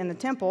continue it in the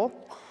temple.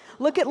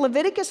 Look at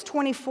Leviticus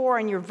 24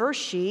 on your verse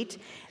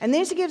sheet, and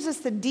this gives us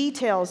the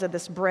details of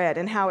this bread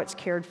and how it's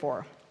cared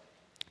for.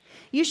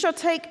 You shall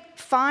take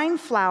fine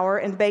flour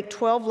and bake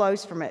 12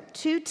 loaves from it.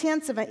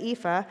 2/10 of an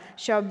ephah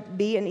shall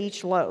be in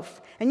each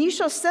loaf. And you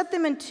shall set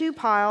them in 2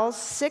 piles,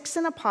 6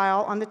 in a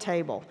pile on the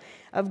table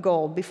of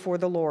gold before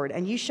the Lord.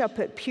 And you shall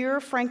put pure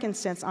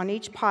frankincense on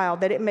each pile,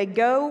 that it may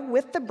go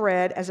with the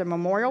bread as a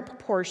memorial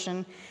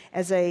proportion,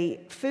 as a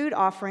food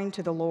offering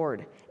to the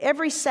Lord.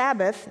 Every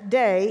Sabbath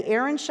day,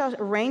 Aaron shall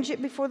arrange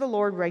it before the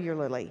Lord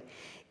regularly.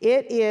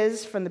 It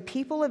is from the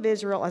people of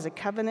Israel as a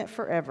covenant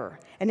forever.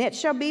 And it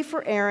shall be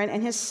for Aaron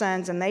and his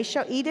sons, and they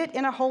shall eat it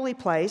in a holy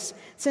place,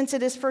 since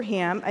it is for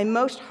him a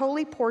most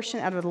holy portion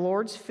out of the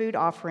Lord's food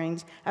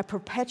offerings, a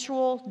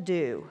perpetual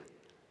due.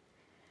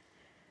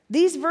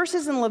 These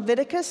verses in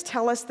Leviticus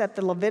tell us that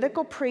the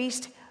Levitical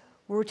priest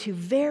were to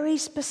very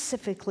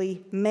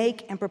specifically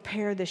make and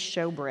prepare this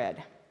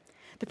showbread.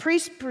 The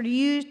priests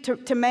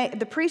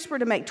were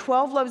to make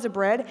 12 loaves of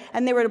bread,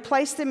 and they were to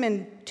place them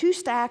in 2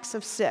 stacks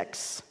of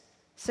 6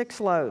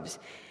 loaves.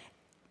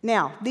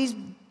 Now, these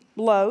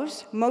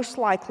loaves most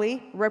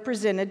likely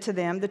represented to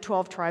them the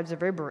 12 tribes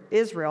of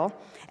Israel,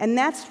 and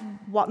that's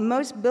what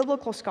most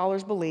biblical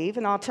scholars believe,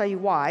 and I'll tell you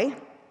why.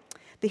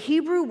 The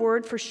Hebrew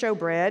word for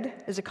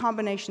showbread is a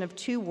combination of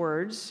 2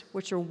 words,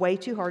 which are way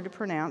too hard to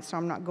pronounce, so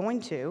I'm not going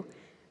to,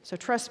 so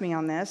trust me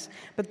on this.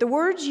 But the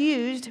words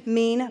used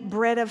mean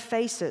bread of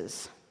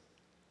faces,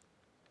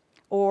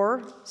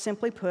 or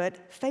simply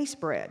put, face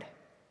bread.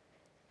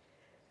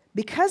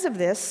 Because of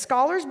this,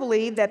 scholars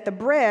believe that the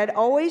bread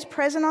always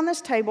present on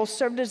this table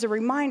served as a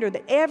reminder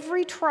that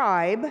every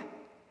tribe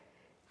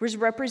was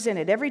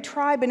represented. Every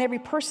tribe and every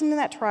person in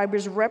that tribe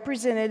was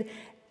represented,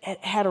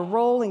 had a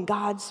role in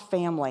God's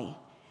family,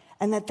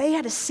 and that they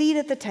had a seat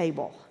at the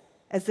table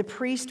as the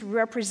priest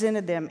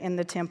represented them in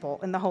the temple,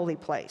 in the holy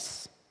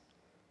place.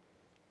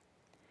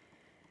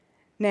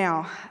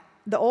 Now,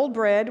 the old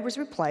bread was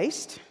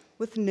replaced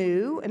with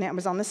new, and it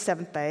was on the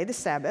 7th day, the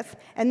Sabbath,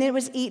 and then it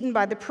was eaten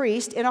by the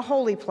priest in a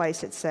holy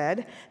place, it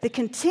said. The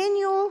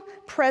continual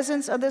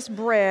presence of this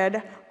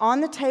bread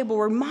on the table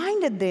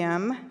reminded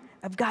them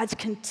of God's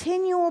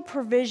continual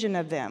provision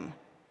of them.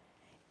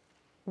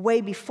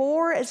 Way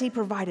before, as he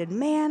provided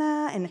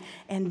manna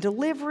and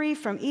delivery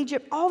from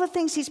Egypt, all the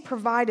things he's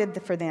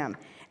provided for them,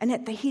 and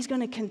that he's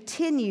going to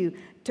continue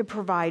to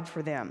provide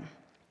for them.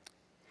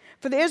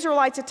 For the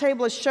Israelites, a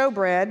table of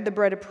showbread, the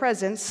bread of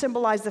presence,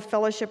 symbolized the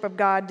fellowship of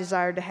God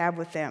desired to have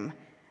with them.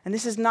 And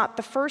this is not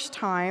the first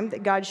time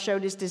that God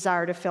showed his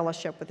desire to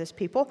fellowship with his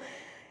people.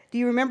 Do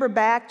you remember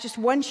back, just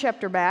one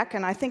chapter back,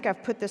 and I think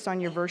I've put this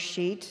on your verse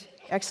sheet,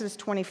 Exodus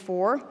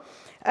 24.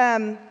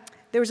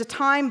 there was a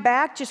time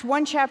back, just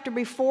one chapter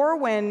before,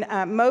 when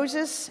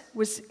Moses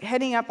was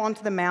heading up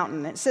onto the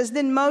mountain. It says,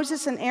 "Then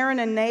Moses and Aaron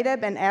and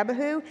Nadab and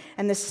Abihu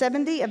and the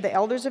 70 of the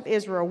elders of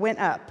Israel went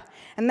up,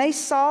 and they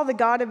saw the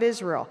God of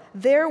Israel.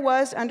 There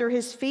was under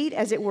his feet,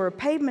 as it were, a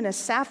pavement of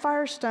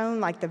sapphire stone,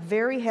 like the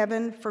very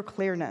heaven for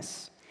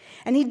clearness.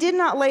 And he did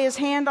not lay his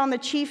hand on the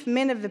chief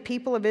men of the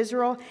people of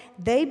Israel.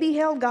 They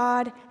beheld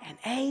God and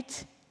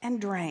ate and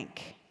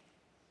drank."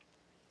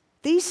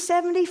 These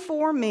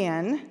 74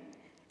 men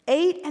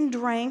ate and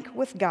drank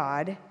with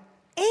God,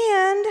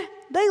 and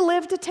they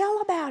lived to tell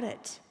about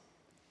it.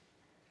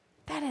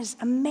 That is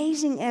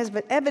amazing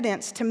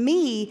evidence to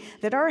me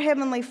that our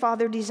Heavenly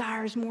Father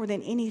desires more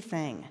than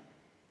anything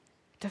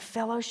to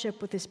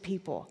fellowship with his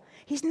people.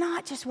 He's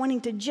not just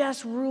wanting to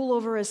just rule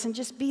over us and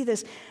just be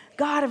this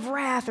God of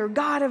wrath or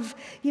God of,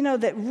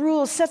 that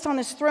rules, sits on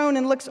his throne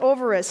and looks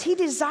over us. He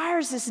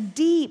desires this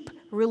deep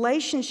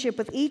relationship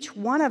with each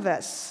one of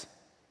us.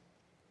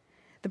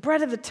 The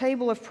bread of the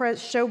table of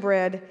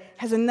showbread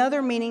has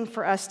another meaning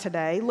for us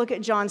today. Look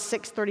at John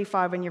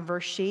 6:35 on your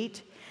verse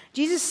sheet.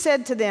 Jesus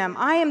said to them,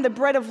 "I am the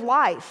bread of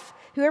life.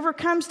 Whoever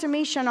comes to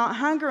me shall not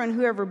hunger, and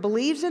whoever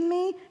believes in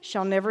me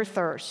shall never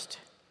thirst."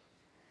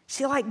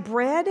 See, like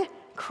bread,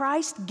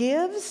 Christ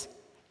gives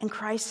and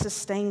Christ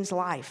sustains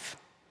life.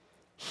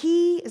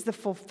 He is the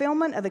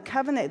fulfillment of the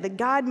covenant that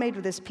God made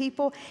with his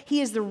people.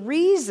 He is the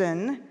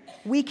reason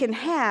we can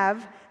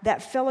have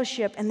that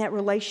fellowship and that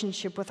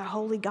relationship with a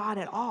holy God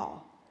at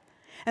all.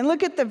 And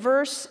look at the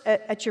verse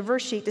at your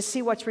verse sheet to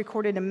see what's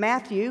recorded in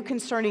Matthew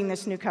concerning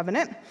this new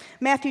covenant.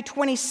 Matthew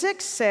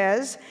 26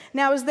 says,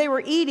 "Now as they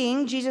were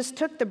eating, Jesus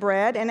took the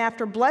bread, and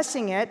after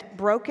blessing it,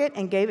 broke it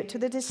and gave it to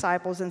the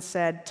disciples and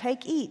said,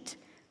 'Take, eat,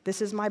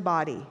 this is my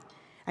body.'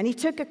 And he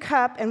took a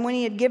cup, and when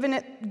he had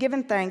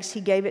given thanks,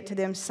 he gave it to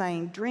them,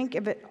 saying, 'Drink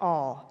of it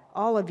all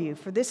of you,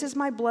 for this is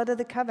my blood of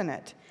the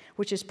covenant,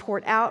 which is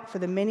poured out for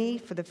the many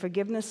for the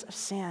forgiveness of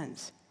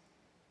sins.'"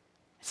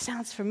 It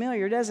sounds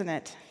familiar, doesn't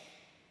it?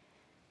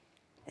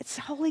 It's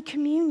Holy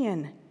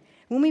Communion.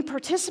 When we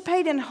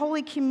participate in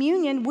Holy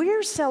Communion,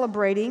 we're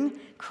celebrating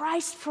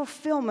Christ's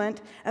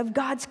fulfillment of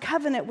God's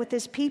covenant with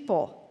his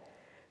people.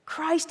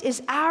 Christ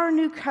is our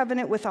new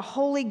covenant with a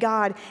holy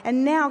God,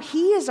 and now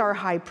he is our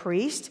high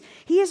priest.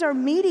 He is our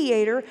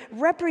mediator,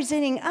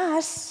 representing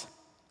us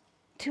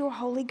to a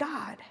holy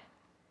God.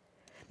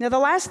 Now, the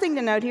last thing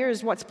to note here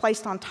is what's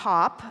placed on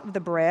top of the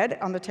bread,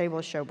 on the table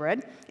of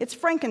showbread. It's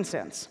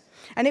frankincense.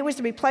 And it was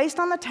to be placed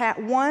on the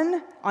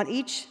one on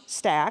each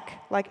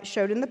stack, like it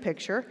showed in the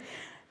picture.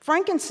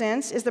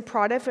 Frankincense is the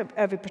product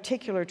of a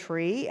particular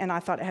tree, and I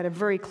thought it had a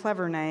very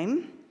clever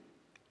name,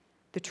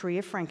 the tree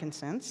of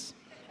frankincense.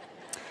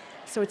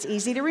 So it's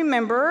easy to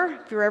remember.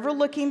 If you're ever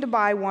looking to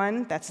buy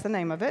one, that's the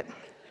name of it.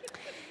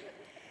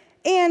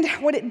 And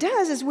what it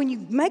does is when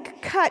you make a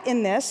cut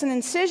in this, an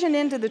incision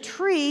into the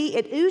tree,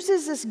 it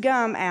oozes this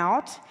gum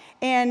out,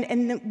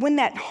 and when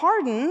that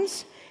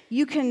hardens,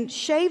 you can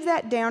shave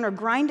that down or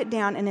grind it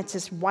down, and it's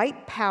this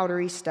white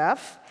powdery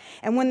stuff.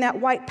 And when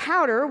that white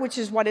powder, which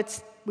is what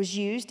was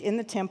used in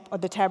the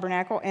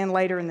tabernacle and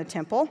later in the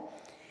temple,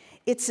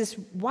 it's this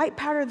white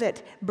powder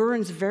that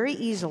burns very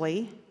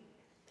easily.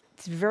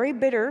 It's very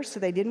bitter, so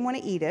they didn't want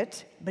to eat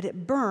it, but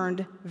it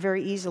burned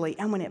very easily.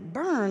 And when it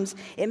burns,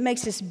 it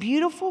makes this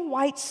beautiful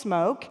white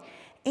smoke,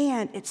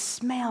 and it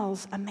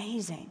smells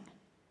amazing.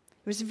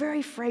 It was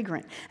very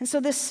fragrant. And so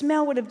this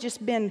smell would have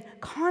just been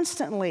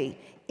constantly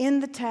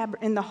in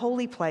the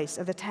holy place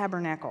of the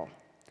tabernacle.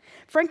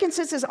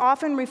 Frankincense is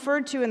often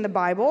referred to in the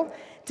Bible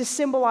to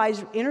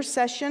symbolize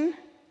intercession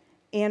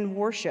and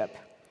worship.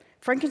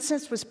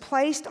 Frankincense was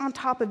placed on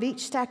top of each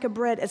stack of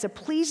bread as a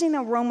pleasing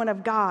aroma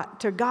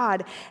to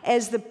God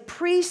as the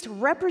priest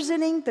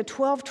representing the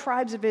 12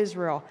 tribes of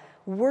Israel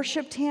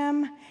worshiped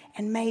him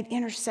and made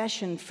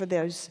intercession for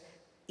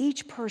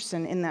each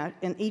person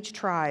in each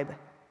tribe.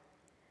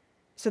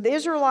 So the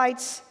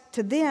Israelites,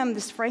 to them,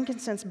 this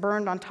frankincense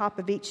burned on top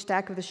of each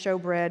stack of the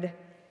showbread,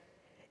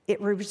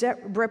 it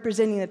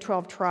representing the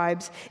 12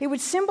 tribes. It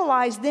would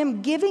symbolize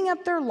them giving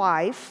up their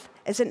life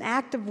as an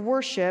act of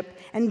worship,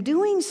 and in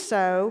doing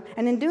so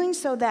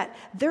that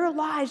their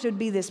lives would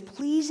be this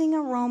pleasing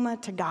aroma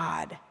to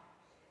God,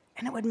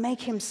 and it would make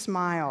him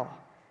smile.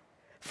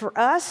 For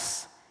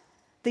us,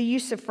 the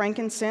use of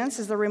frankincense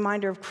is the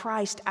reminder of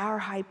Christ, our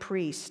high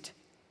priest.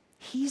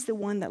 He's the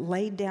one that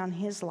laid down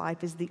his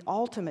life as the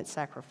ultimate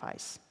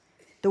sacrifice,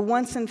 the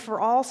once and for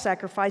all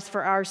sacrifice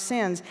for our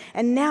sins.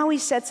 And now he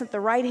sits at the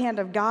right hand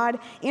of God,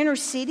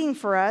 interceding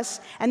for us.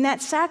 And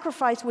that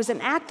sacrifice was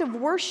an act of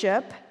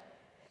worship,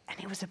 and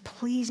it was a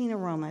pleasing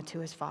aroma to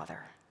his Father.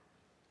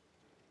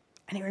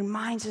 And it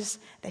reminds us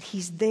that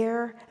he's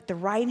there at the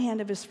right hand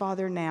of his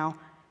Father now,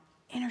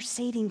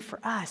 interceding for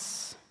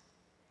us.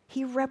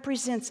 He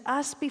represents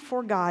us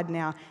before God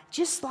now,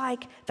 just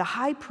like the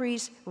high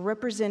priest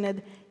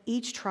represented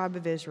each tribe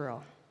of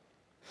Israel.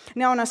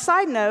 Now, on a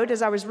side note,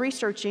 as I was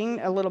researching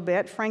a little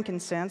bit,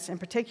 frankincense in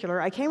particular,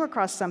 I came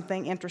across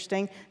something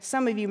interesting.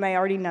 Some of you may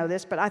already know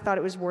this, but I thought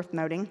it was worth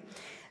noting.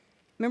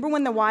 Remember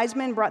when the wise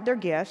men brought their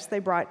gifts? They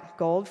brought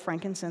gold,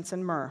 frankincense,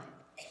 and myrrh.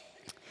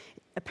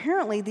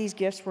 Apparently, these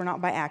gifts were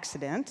not by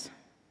accident.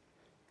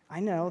 I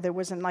know, there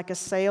wasn't like a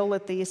sale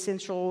at the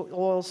essential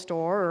oil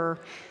store, or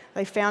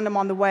they found them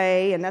on the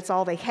way and that's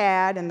all they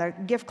had in their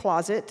gift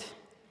closet.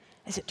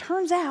 As it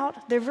turns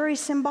out, they're very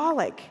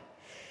symbolic.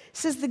 It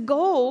says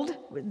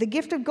the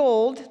gift of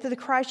gold to the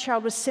Christ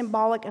child was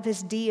symbolic of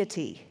his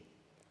deity.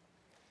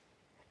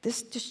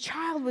 This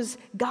child was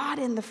God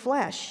in the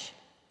flesh.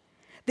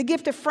 The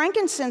gift of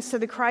frankincense to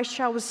the Christ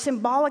child was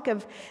symbolic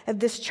of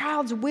this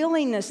child's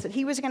willingness that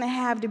he was going to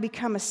have to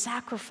become a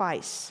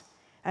sacrifice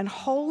and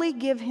wholly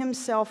give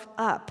himself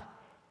up.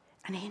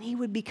 And he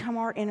would become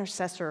our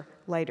intercessor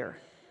later.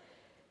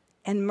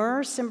 And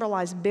myrrh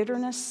symbolized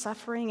bitterness,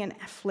 suffering, and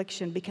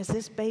affliction, because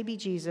this baby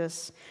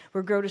Jesus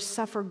would grow to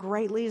suffer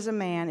greatly as a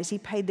man as he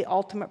paid the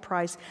ultimate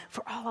price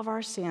for all of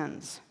our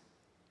sins.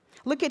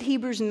 Look at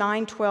Hebrews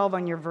 9:12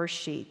 on your verse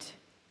sheet.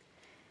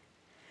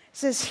 It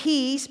says,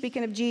 he,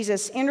 speaking of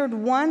Jesus, entered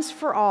once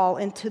for all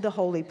into the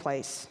holy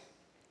place,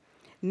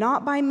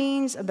 not by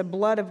means of the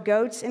blood of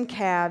goats and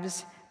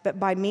calves, but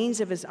by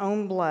means of his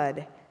own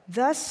blood,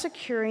 thus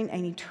securing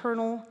an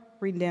eternal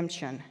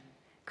redemption.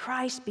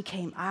 Christ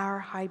became our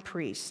high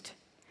priest.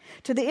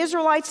 To the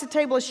Israelites, the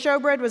table of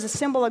showbread was a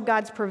symbol of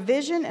God's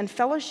provision and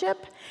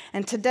fellowship,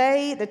 and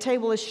today the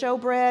table of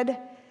showbread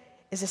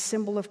is a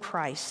symbol of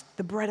Christ,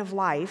 the bread of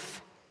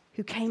life,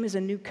 who came as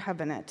a new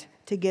covenant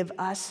to give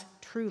us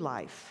true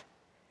life.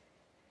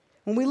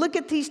 When we look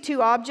at these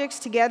two objects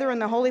together in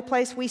the holy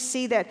place, we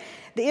see that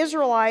the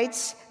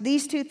Israelites,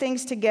 these two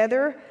things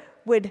together,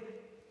 would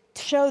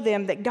show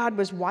them that God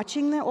was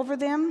watching over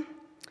them,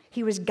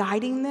 he was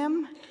guiding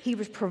them, he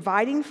was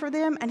providing for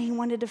them, and he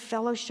wanted to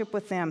fellowship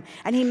with them.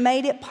 And he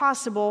made it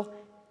possible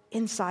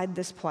inside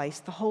this place,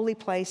 the holy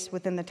place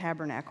within the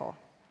tabernacle.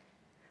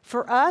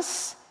 For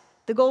us,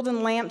 the golden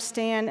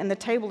lampstand and the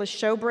table of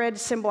showbread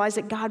symbolize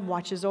that God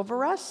watches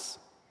over us.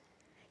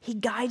 He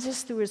guides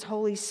us through his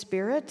Holy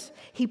Spirit.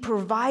 He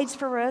provides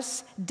for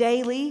us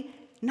daily,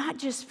 not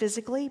just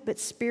physically, but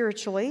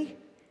spiritually.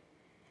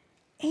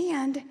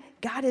 And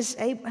God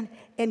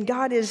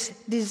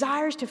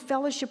desires to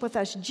fellowship with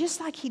us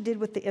just like he did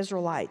with the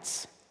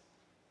Israelites.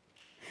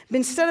 But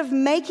instead of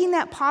making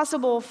that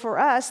possible for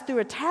us through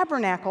a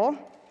tabernacle,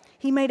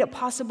 he made it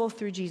possible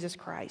through Jesus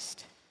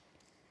Christ.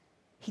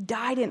 He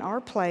died in our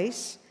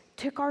place,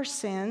 took our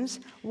sins,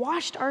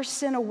 washed our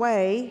sin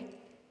away,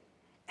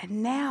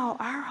 and now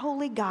our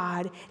holy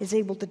God is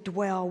able to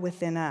dwell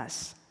within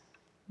us.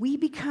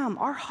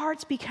 Our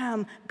hearts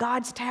become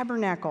God's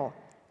tabernacle,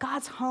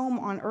 God's home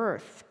on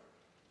earth.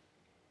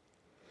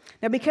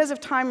 Now, because of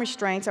time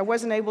restraints, I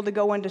wasn't able to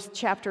go into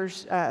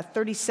chapters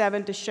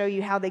 37 to show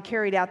you how they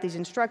carried out these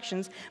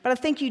instructions, but I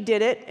think you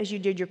did it as you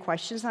did your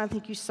questions, and I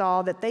think you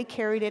saw that they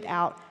carried it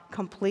out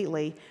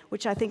completely,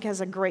 which I think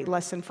has a great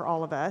lesson for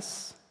all of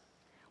us.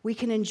 We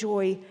can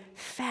enjoy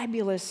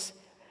fabulous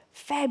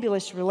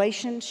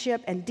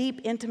relationship and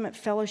deep, intimate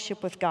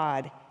fellowship with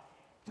God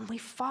when we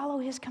follow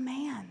his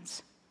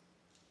commands.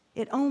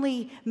 It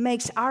only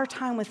makes our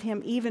time with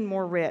him even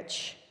more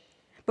rich.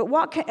 But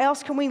what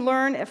else can we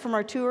learn from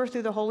our tour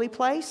through the holy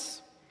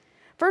place?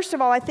 First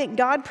of all, I think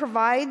God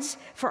provides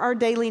for our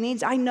daily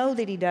needs. I know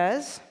that he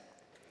does.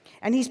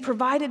 And he's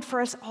provided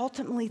for us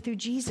ultimately through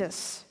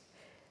Jesus.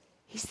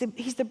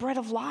 He's the bread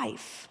of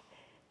life.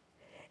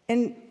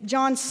 And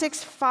John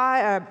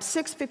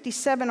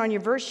 6:57 on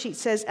your verse sheet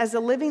says, as the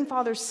living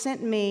Father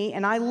sent me,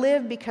 and I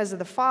live because of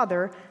the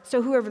Father,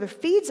 so whoever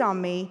feeds on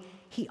me,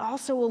 he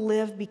also will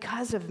live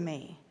because of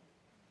me.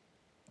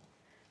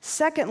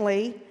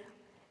 Secondly,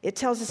 it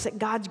tells us that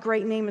God's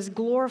great name is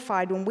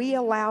glorified when we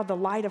allow the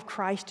light of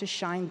Christ to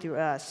shine through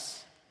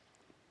us.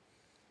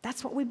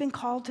 That's what we've been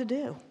called to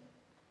do.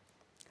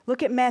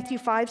 Look at Matthew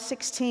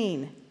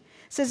 5:16. It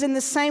says, in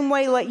the same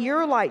way, let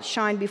your light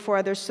shine before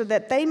others so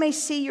that they may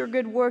see your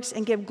good works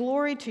and give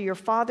glory to your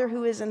Father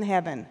who is in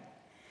heaven.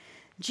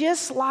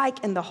 Just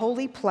like in the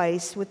holy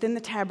place within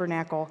the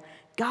tabernacle,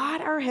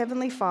 God, our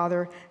Heavenly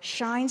Father,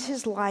 shines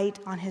his light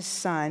on his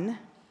Son,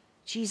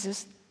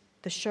 Jesus,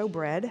 the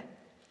showbread.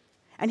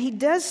 And he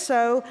does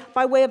so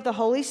by way of the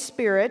Holy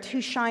Spirit, who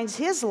shines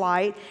his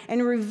light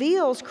and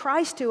reveals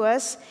Christ to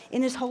us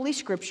in his holy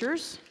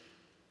scriptures.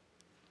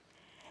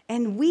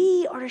 And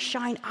we are to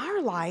shine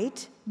our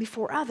light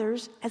before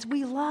others as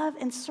we love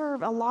and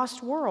serve a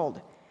lost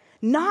world.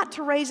 Not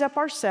to raise up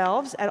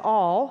ourselves at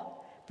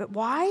all, but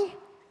why?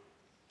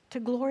 To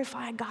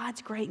glorify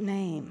God's great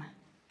name.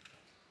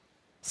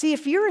 See,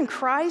 if you're in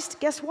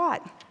Christ, guess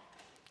what?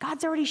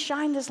 God's already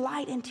shined his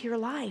light into your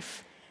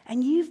life.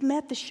 And you've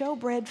met the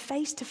showbread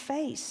face to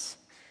face.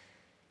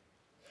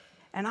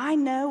 And I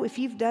know if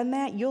you've done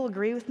that, you'll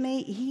agree with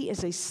me, he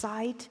is a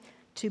sight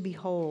to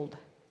behold.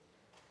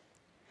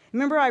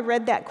 Remember I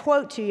read that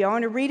quote to you. I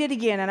want to read it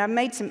again, and I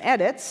made some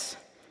edits.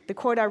 The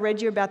quote I read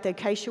you about the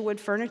acacia wood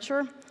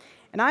furniture,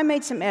 and I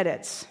made some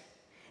edits.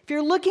 If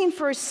you're looking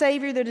for a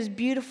Savior that is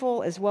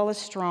beautiful as well as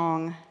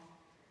strong,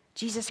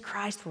 Jesus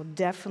Christ will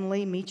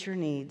definitely meet your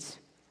needs.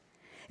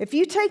 If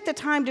you take the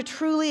time to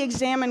truly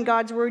examine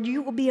God's word,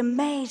 you will be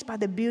amazed by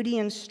the beauty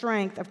and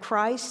strength of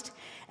Christ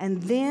And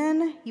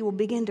then you will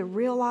begin to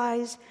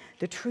realize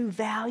the true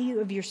value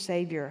of your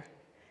Savior.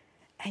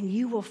 And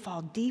you will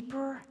fall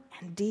deeper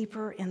and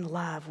deeper in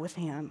love with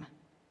Him.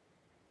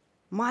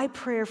 My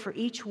prayer for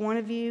each one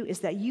of you is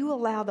that you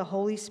allow the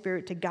Holy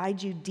Spirit to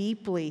guide you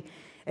deeply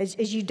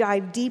as you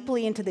dive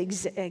deeply into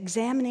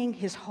examining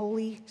His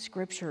holy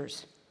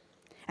scriptures.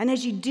 And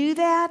as you do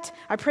that,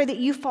 I pray that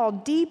you fall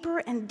deeper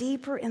and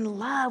deeper in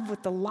love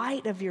with the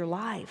light of your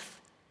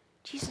life,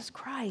 Jesus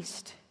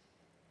Christ.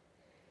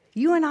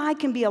 You and I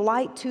can be a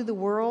light to the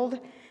world,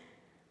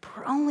 but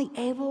we're only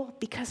able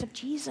because of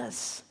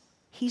Jesus.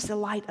 He's the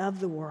light of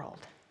the world.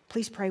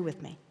 Please pray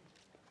with me.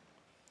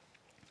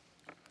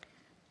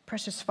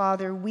 Precious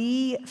Father,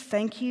 we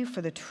thank you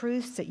for the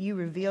truths that you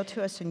reveal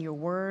to us in your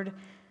word.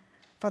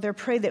 Father, I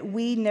pray that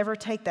we never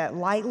take that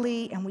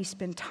lightly and we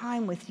spend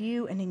time with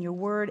you and in your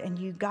word and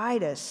you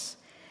guide us.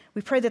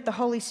 We pray that the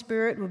Holy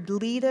Spirit would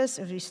lead us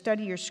as we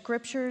study your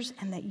scriptures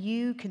and that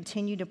you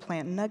continue to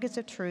plant nuggets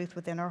of truth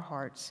within our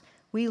hearts.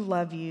 We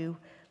love you.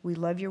 We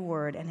love your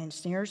word. And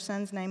in your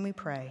Son's name we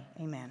pray.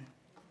 Amen.